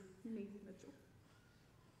is Maisie Mitchell.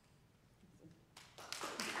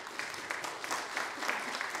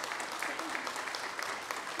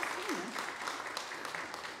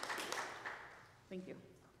 Thank you.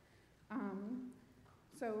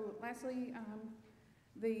 So lastly,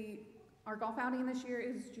 our golf outing this year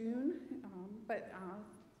is June, but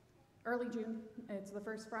early June. It's the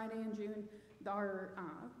first Friday in June.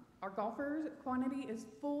 Our golfer quantity is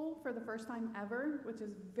full for the first time ever, which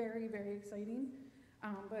is very, very exciting.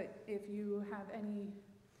 But if you have any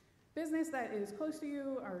business that is close to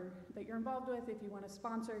you or that you're involved with, if you want to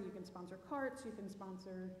sponsor, you can sponsor carts, you can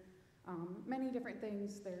sponsor many different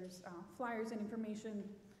things. There's flyers and information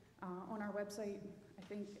on our website, I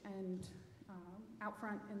think, and out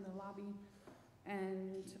front in the lobby.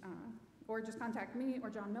 And or just contact me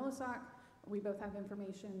or John Millisock. We both have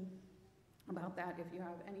information about that if you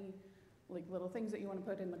have any like little things that you want to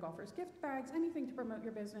put in the golfers' gift bags, anything to promote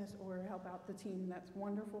your business or help out the team, that's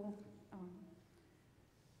wonderful.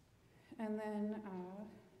 And then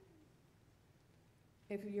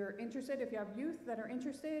if you're interested, if you have youth that are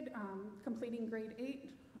interested, completing grade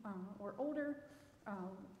 8 or older,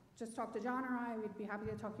 just talk to John or I. We'd be happy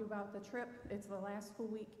to talk to you about the trip. It's the last full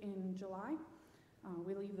week in July.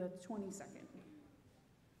 We leave the 22nd.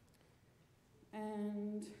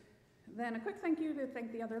 And then a quick thank you to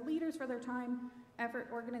thank the other leaders for their time, effort,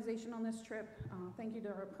 organization on this trip. Thank you to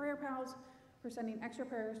our prayer pals for sending extra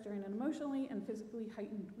prayers during an emotionally and physically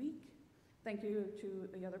heightened week. Thank you to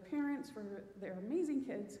the other parents for their amazing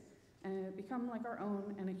kids and become like our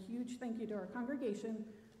own. And a huge thank you to our congregation,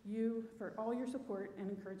 you, for all your support and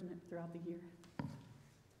encouragement throughout the year.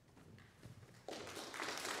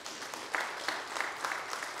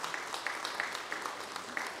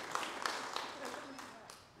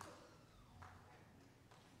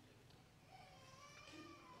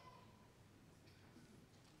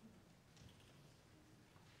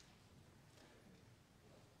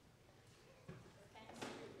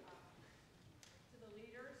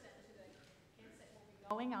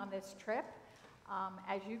 Going on this trip.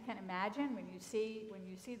 As you can imagine, when you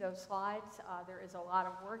see those slides, there is a lot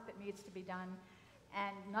of work that needs to be done,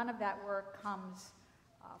 and none of that work comes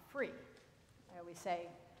free. I always say,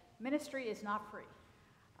 ministry is not free.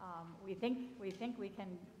 We think we can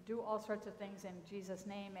do all sorts of things in Jesus'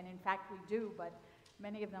 name, and in fact we do, but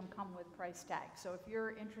many of them come with price tags. So if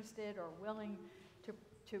you're interested or willing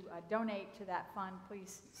to donate to that fund,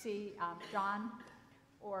 please see John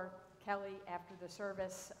or Kelly after the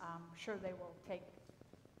service. I'm sure they will take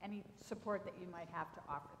any support that you might have to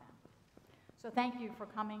offer them. So thank you for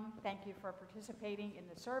coming, thank you for participating in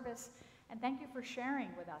the service, and thank you for sharing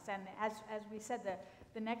with us. And as we said,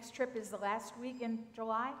 the next trip is the last week in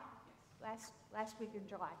July? Last week in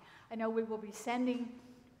July. I know we will be sending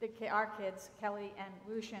our kids, Kelly and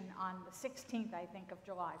Lucian, on the 16th, I think, of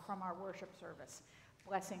July from our worship service,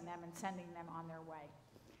 blessing them and sending them on their way.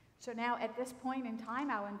 So now at this point in time,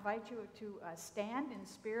 I'll invite you to stand in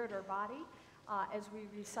spirit or body as we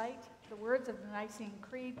recite the words of the Nicene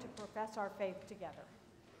Creed to profess our faith together.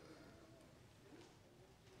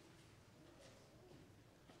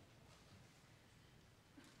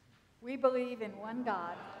 We believe in one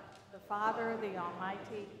God, the Father, the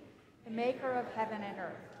Almighty, the maker of heaven and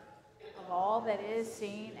earth, of all that is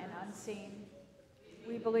seen and unseen.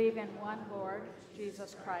 We believe in one Lord,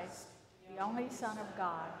 Jesus Christ, the only Son of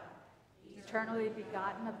God, eternally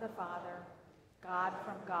begotten of the Father, God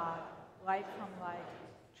from God, light from light,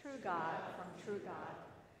 true God from true God,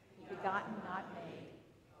 begotten, not made,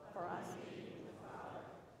 for us.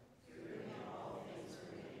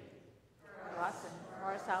 For us and for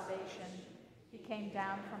our salvation, he came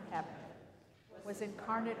down from heaven, was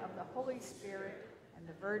incarnate of the Holy Spirit and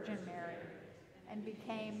the Virgin Mary, and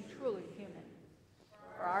became truly human.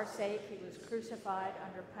 For our sake, he was crucified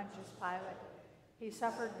under Pontius Pilate. He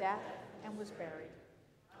suffered death and was buried.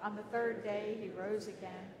 On the third day, he rose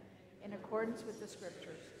again in accordance with the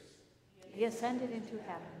Scriptures. He ascended into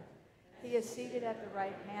heaven. He is seated at the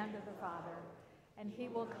right hand of the Father, and he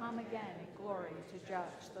will come again in glory to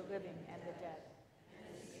judge the living and the dead.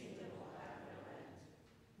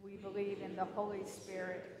 We believe in the Holy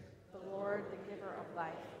Spirit, the Lord, the giver of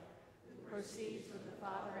life, who proceeds with the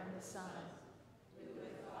Father and the Son, who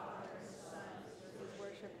is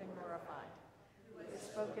worshipped and glorified, who is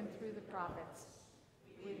spoken through the prophets.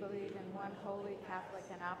 We believe in one holy Catholic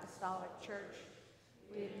and Apostolic Church.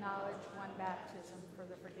 We acknowledge one baptism for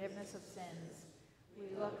the forgiveness of sins.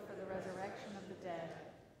 We look for the resurrection of the dead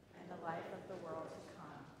and the life of the world to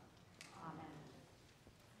come. Amen.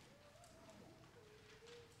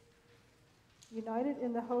 United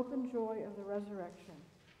in the hope and joy of the resurrection,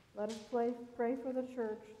 let us pray for the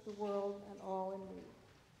church, the world, and all in need.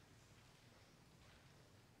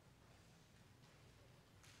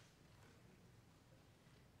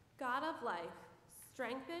 God of life,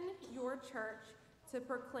 strengthen your church to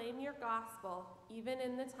proclaim your gospel even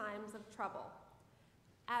in the times of trouble.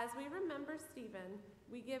 As we remember Stephen,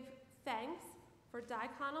 we give thanks for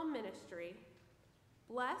diaconal ministry.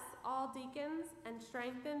 Bless all deacons and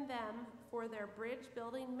strengthen them for their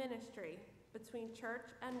bridge-building ministry between church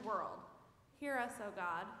and world. Hear us, O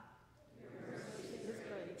God. Your mercy is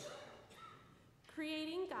great.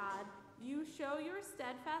 Creating God, you show your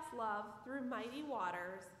steadfast love through mighty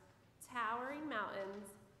waters, towering mountains,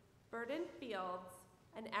 verdant fields,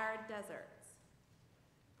 and arid deserts.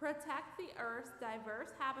 Protect the earth's diverse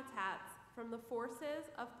habitats from the forces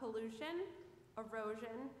of pollution,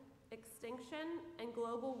 erosion, extinction, and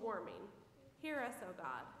global warming. Hear us, O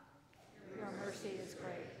God. Your mercy is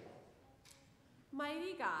great.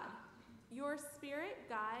 Mighty God, your Spirit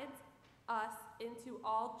guides us into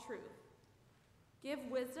all truth. Give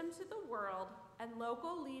wisdom to the world and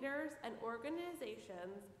local leaders and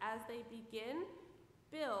organizations as they begin,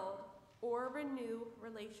 build, or renew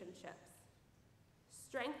relationships.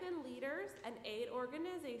 Strengthen leaders and aid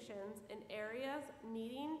organizations in areas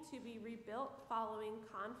needing to be rebuilt following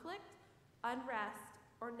conflict, unrest,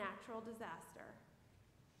 or natural disaster.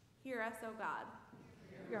 Hear us, O God.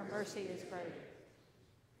 Your mercy is great.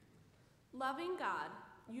 Loving God,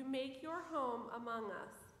 you make your home among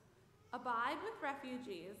us. Abide with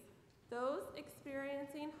refugees, those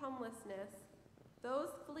experiencing homelessness, those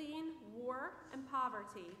fleeing war and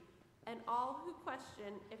poverty, and all who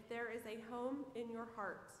question if there is a home in your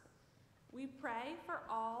heart. We pray for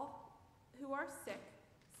all who are sick,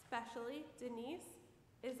 especially Denise,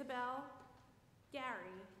 Isabel,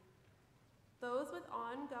 Gary, those with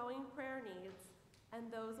ongoing prayer needs,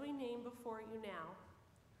 and those we name before you now.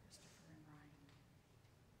 Christopher and Ryan.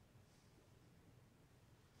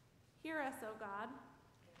 Hear us, O God.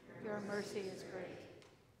 Your mercy is great.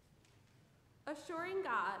 Assuring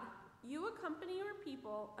God, you accompany your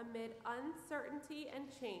people amid uncertainty and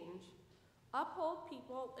change. Uphold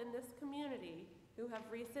people in this community who have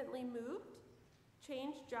recently moved,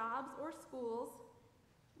 changed jobs or schools,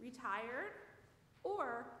 retired,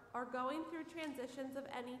 or are going through transitions of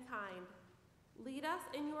any kind. Lead us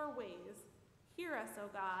in your ways. Hear us, O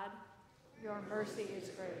God. Your mercy is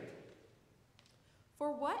great.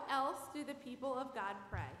 For what else do the people of God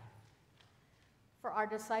pray? For our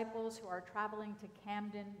disciples who are traveling to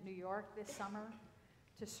Camden, New York this summer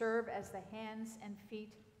to serve as the hands and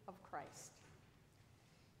feet of Christ.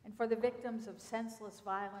 And for the victims of senseless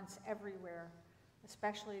violence everywhere,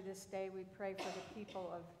 especially this day, we pray for the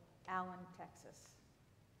people of Allen, Texas.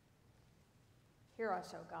 Hear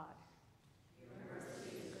us, O God. Your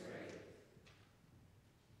mercy is great.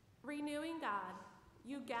 Renewing God,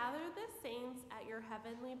 you gather the saints at your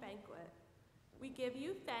heavenly banquet. We give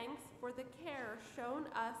you thanks for the care shown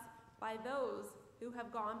us by those who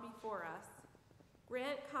have gone before us.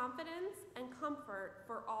 Grant confidence and comfort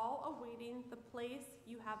for all awaiting the place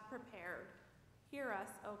you have prepared. Hear us,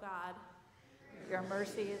 O God. Your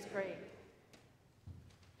mercy is great.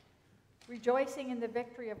 Rejoicing in the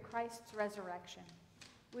victory of Christ's resurrection,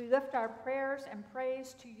 we lift our prayers and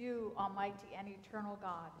praise to you, Almighty and eternal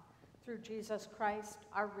God, through Jesus Christ,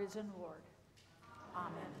 our risen Lord.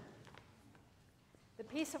 Amen. The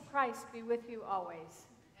peace of Christ be with you always.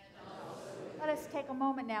 Let us take a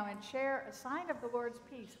moment now and share a sign of the Lord's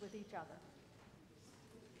peace with each other.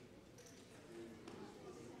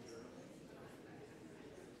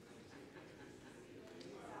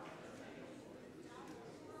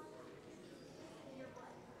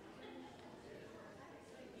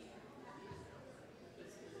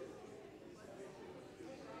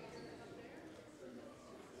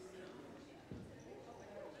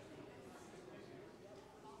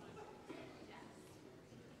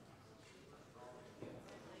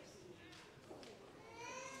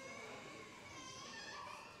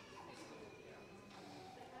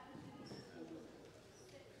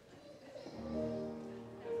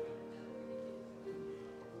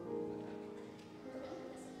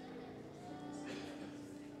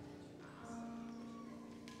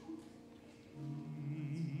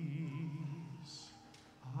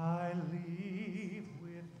 I leave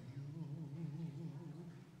with you,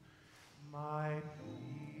 my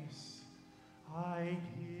peace I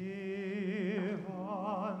give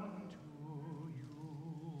unto you,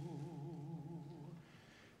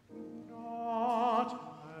 not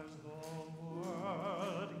as the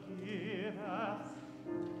world giveth,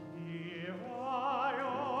 give I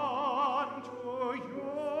unto you.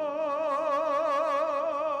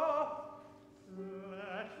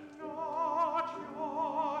 Let not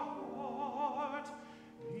your heart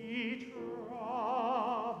be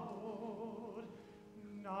troubled,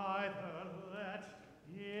 neither let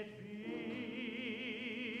it be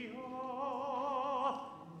afraid.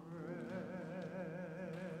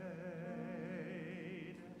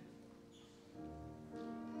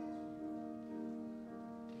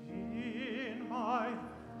 In my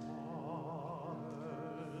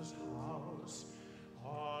Father's house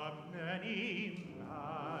are many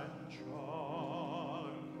mansions.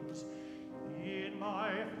 In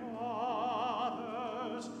my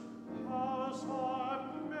Father's house are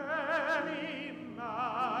many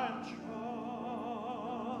mansions.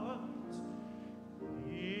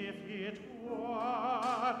 If it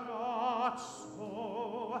were not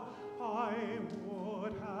so, I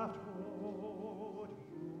would have told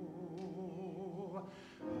you.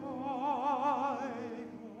 I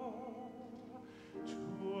go to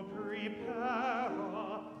prepare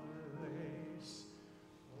a place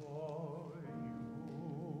for you.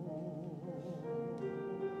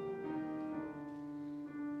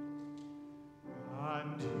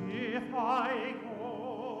 And if I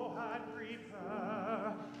go and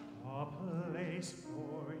prepare a place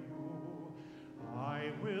for you,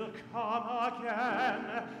 I will come again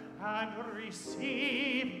and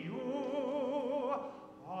receive you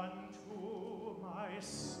unto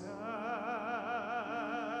myself,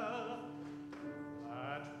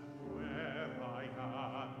 that where I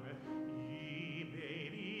am, ye may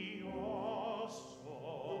be also,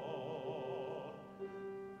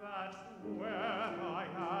 that where I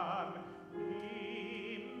am,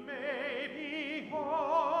 ye may be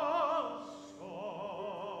also,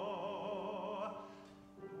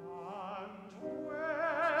 and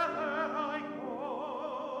whether I go,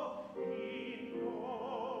 ye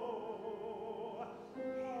know,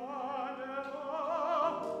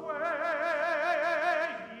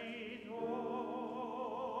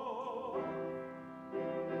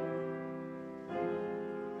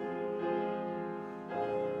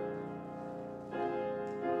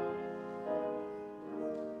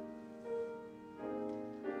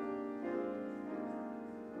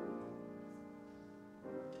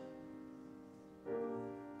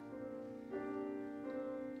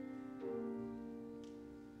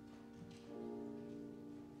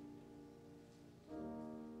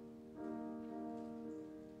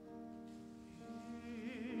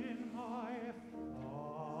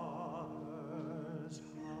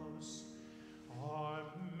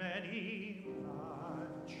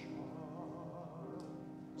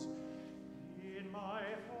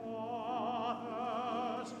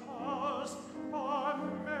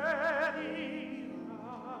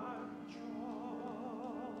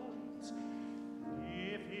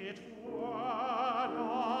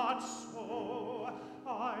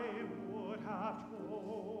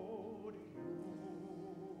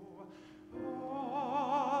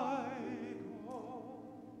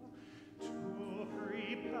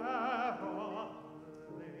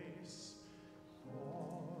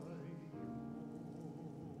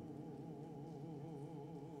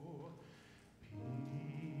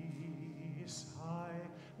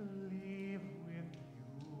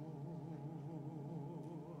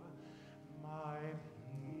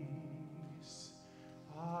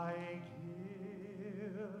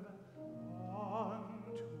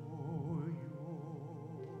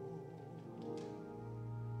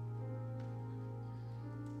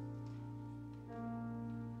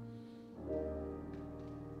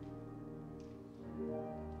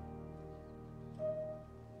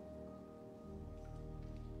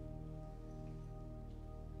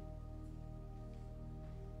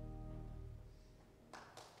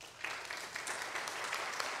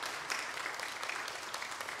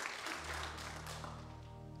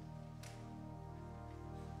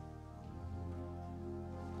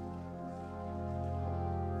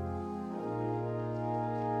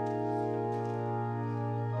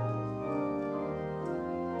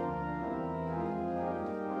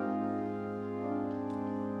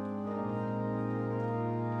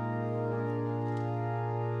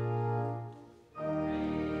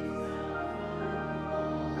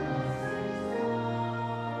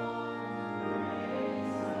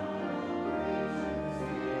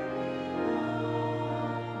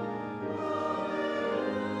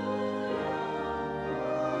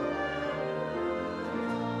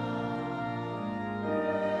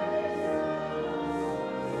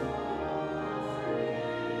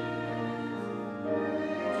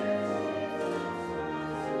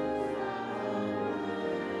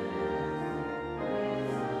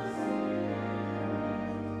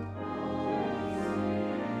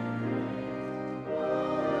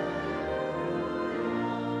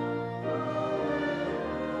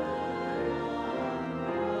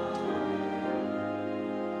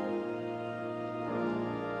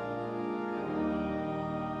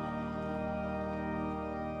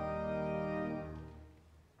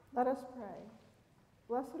 Let us pray.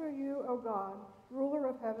 Blessed are you, O God, ruler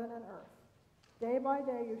of heaven and earth. Day by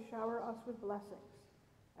day you shower us with blessings.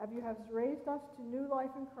 As you have raised us to new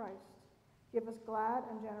life in Christ, give us glad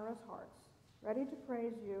and generous hearts, ready to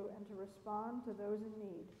praise you and to respond to those in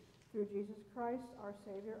need. Through Jesus Christ, our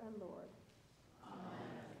Savior and Lord. Amen.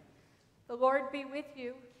 The Lord be with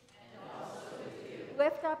you. And also with you.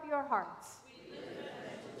 Lift up your hearts. We lift them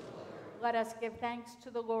to the Lord. Let us give thanks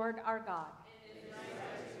to the Lord our God. It is right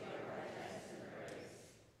to give our thanks and praise.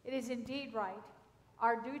 It is indeed right,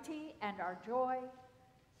 our duty and our joy,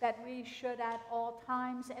 that we should at all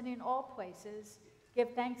times and in all places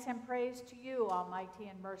give thanks and praise to you, Almighty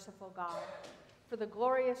and merciful God, for the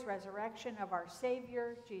glorious resurrection of our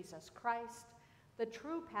Savior, Jesus Christ, the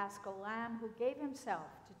true Paschal Lamb who gave himself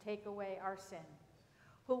to take away our sin,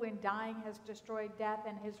 who in dying has destroyed death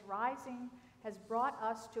and his rising has brought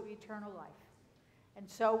us to eternal life. And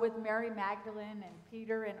so with Mary Magdalene and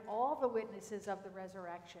Peter and all the witnesses of the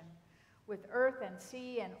resurrection, with earth and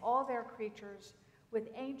sea and all their creatures, with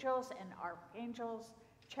angels and archangels,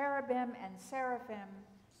 cherubim and seraphim,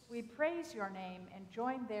 we praise your name and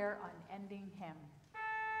join their unending hymn.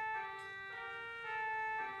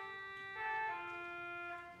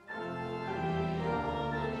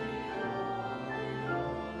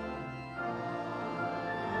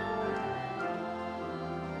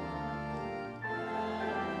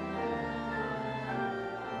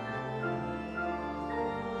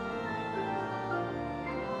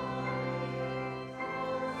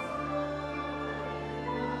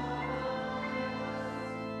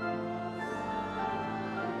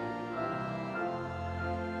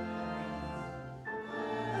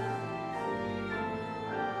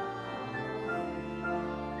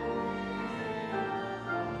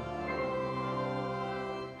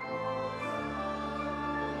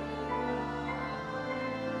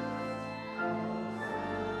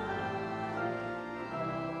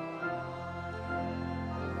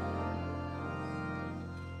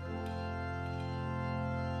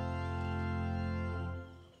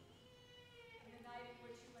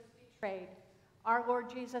 Our Lord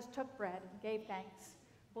Jesus took bread and gave thanks,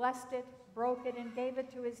 blessed it, broke it, and gave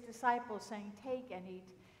it to his disciples, saying, "Take and eat.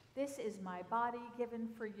 This is my body given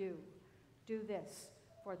for you. Do this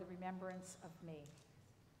for the remembrance of me."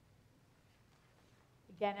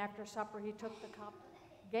 Again, after supper, he took the cup,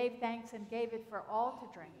 gave thanks, and gave it for all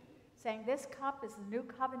to drink, saying, "This cup is the new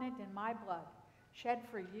covenant in my blood, shed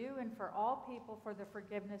for you and for all people for the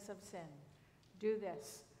forgiveness of sin. Do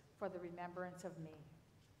this for the remembrance of me."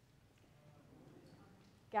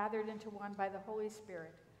 Gathered into one by the Holy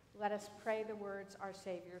Spirit, let us pray the words our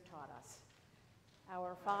Savior taught us.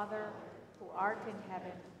 Our Father, who art in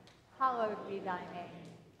heaven, hallowed be thy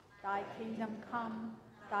name. Thy kingdom come,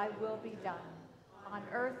 thy will be done, on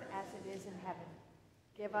earth as it is in heaven.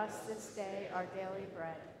 Give us this day our daily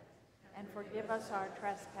bread, and forgive us our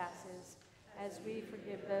trespasses, as we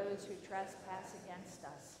forgive those who trespass against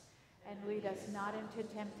us. And lead us not into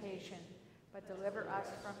temptation, but deliver us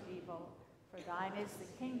from evil. For thine is the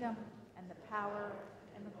kingdom, and the power,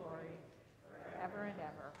 and the glory, forever and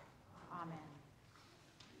ever. Amen.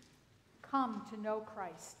 Come to know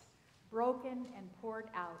Christ, broken and poured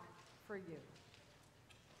out for you.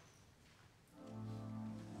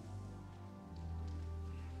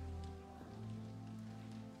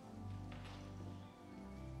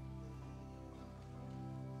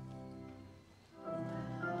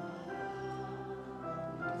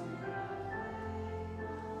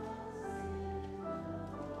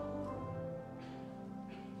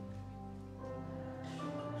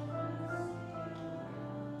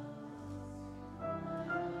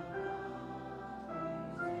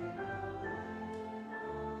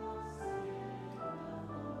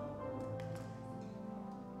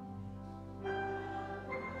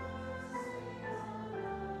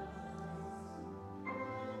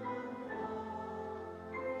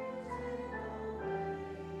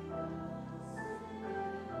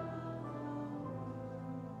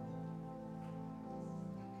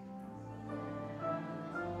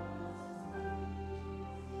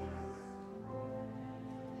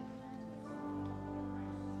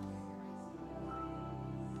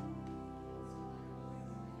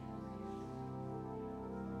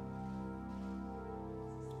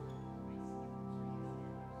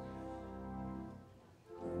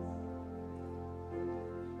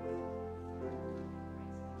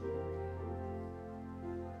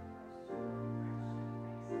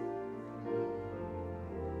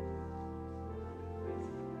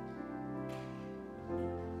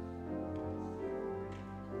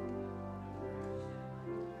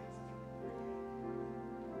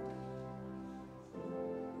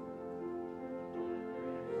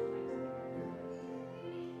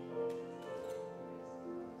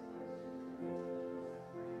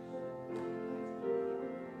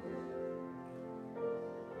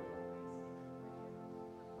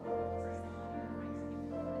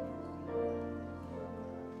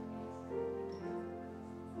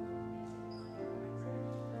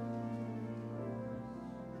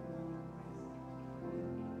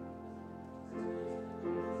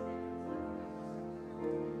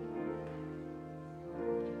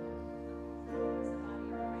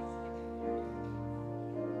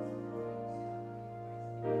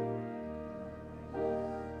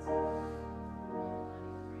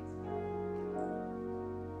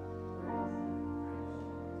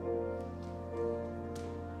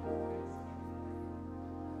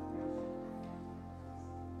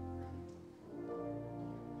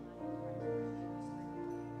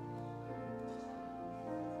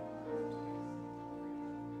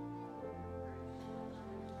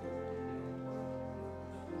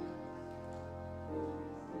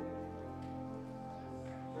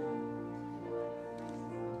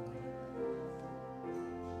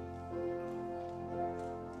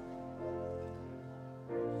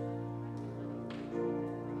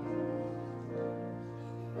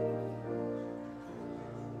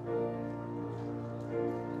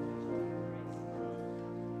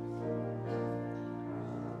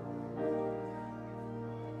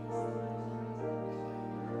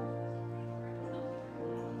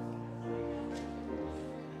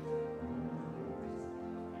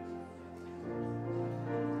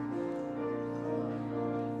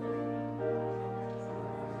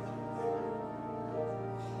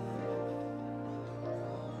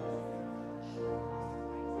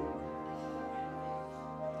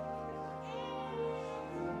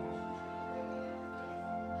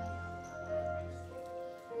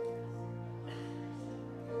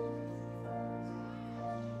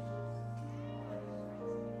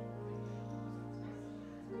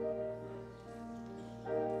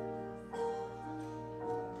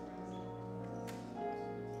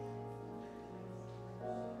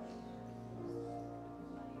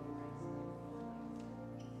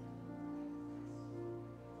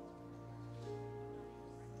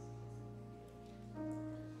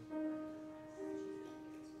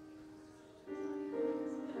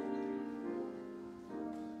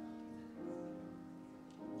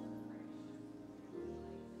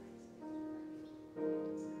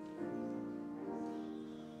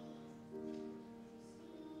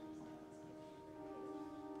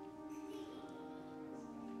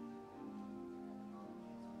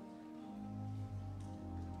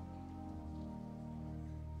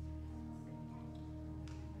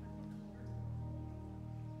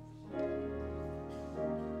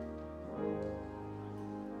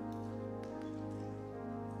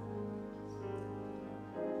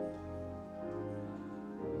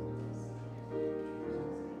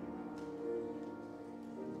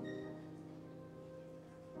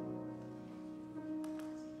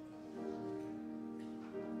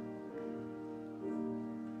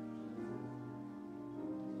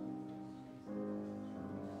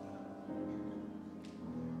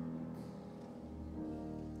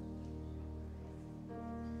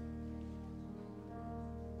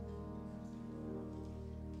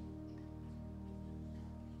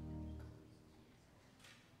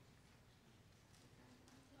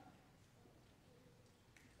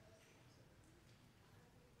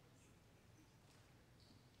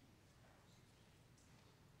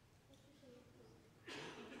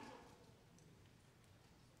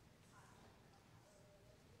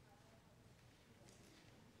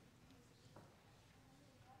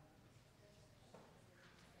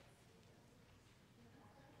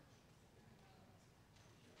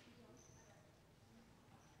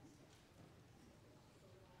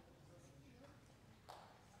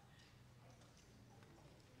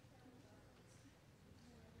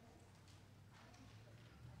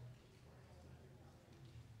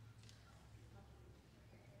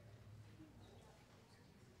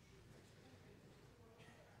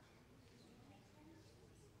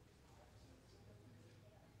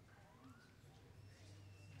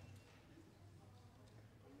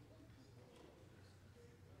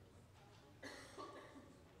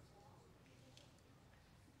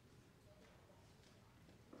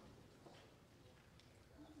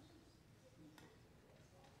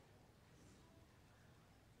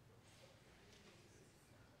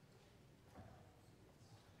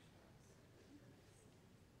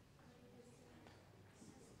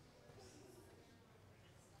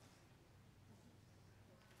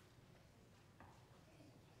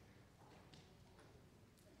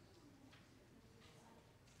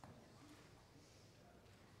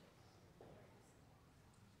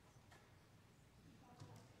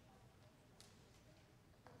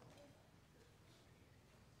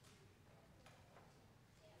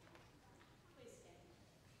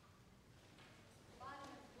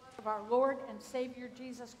 our Lord and Savior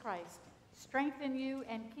Jesus Christ strengthen you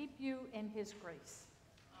and keep you in his grace.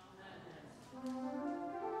 Amen.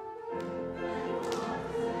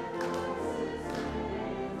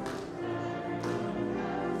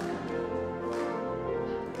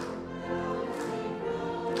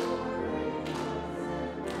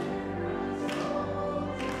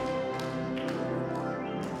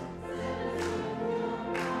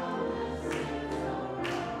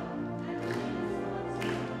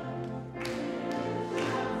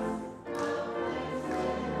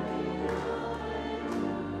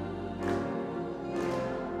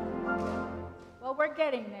 We're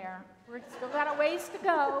getting there. We've still got a ways to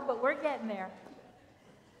go, but we're getting there.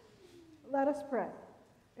 Let us pray.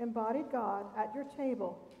 Embodied God, at your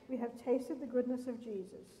table, we have tasted the goodness of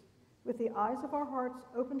Jesus. With the eyes of our hearts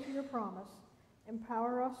open to your promise,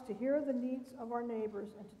 empower us to hear the needs of our neighbors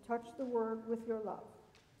and to touch the word with your love.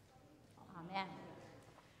 Amen.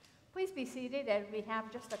 Please be seated as we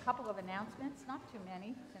have just a couple of announcements, not too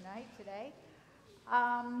many today.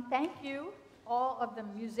 Thank you, all of the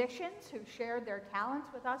musicians who shared their talents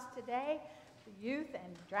with us today, the youth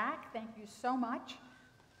and Jack, thank you so much.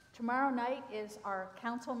 Tomorrow night is our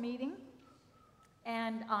council meeting,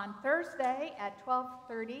 and on Thursday at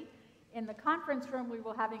 12:30 in the conference room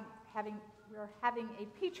we're having a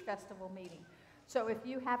Peach Festival meeting. So if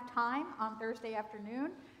you have time on Thursday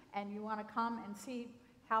afternoon and you want to come and see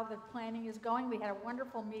how the planning is going, we had a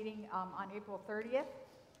wonderful meeting on April 30th.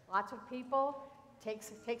 Lots of people.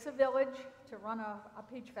 Takes a village to run a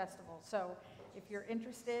peach festival. So if you're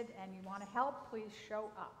interested and you want to help, please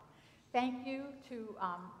show up. Thank you to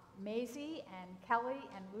Maisie and Kelly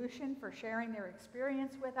and Lucian for sharing their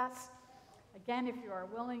experience with us. Again, if you are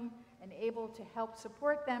willing and able to help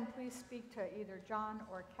support them, please speak to either John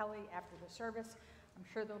or Kelly after the service. I'm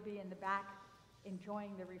sure they'll be in the back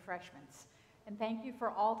enjoying the refreshments. And thank you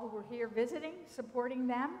for all who were here visiting, supporting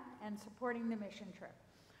them, and supporting the mission trip.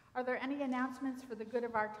 Are there any announcements for the good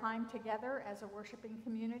of our time together as a worshiping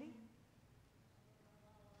community?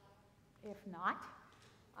 If not,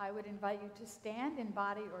 I would invite you to stand in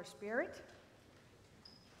body or spirit.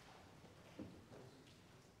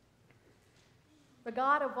 The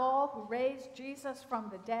God of all who raised Jesus from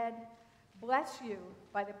the dead, bless you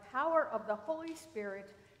by the power of the Holy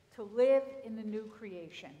Spirit to live in the new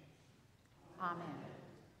creation. Amen.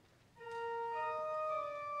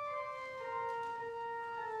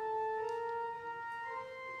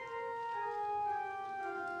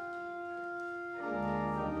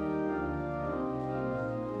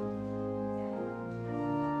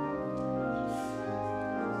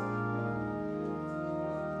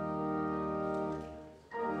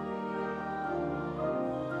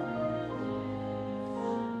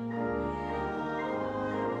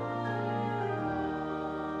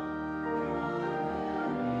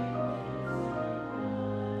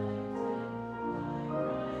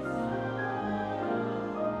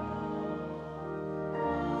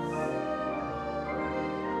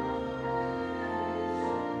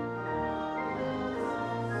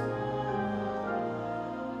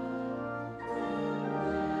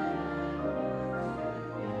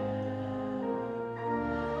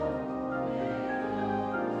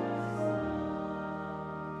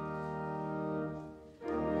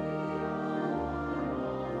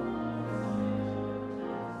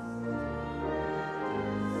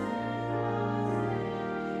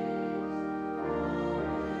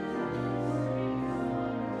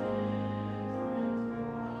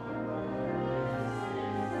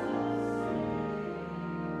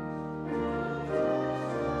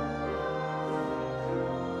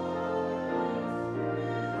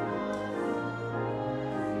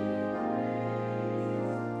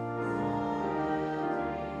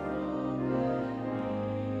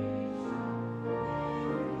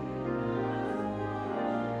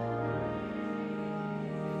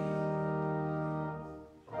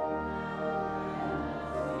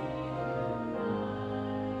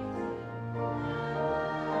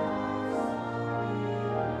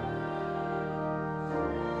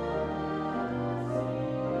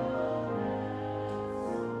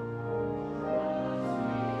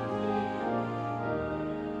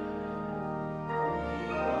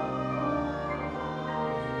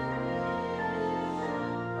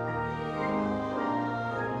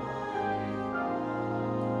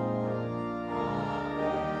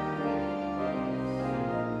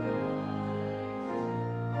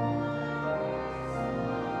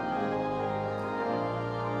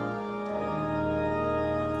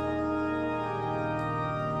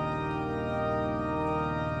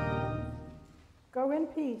 Go in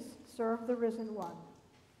peace, serve the risen one.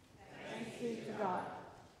 Thanks be to God.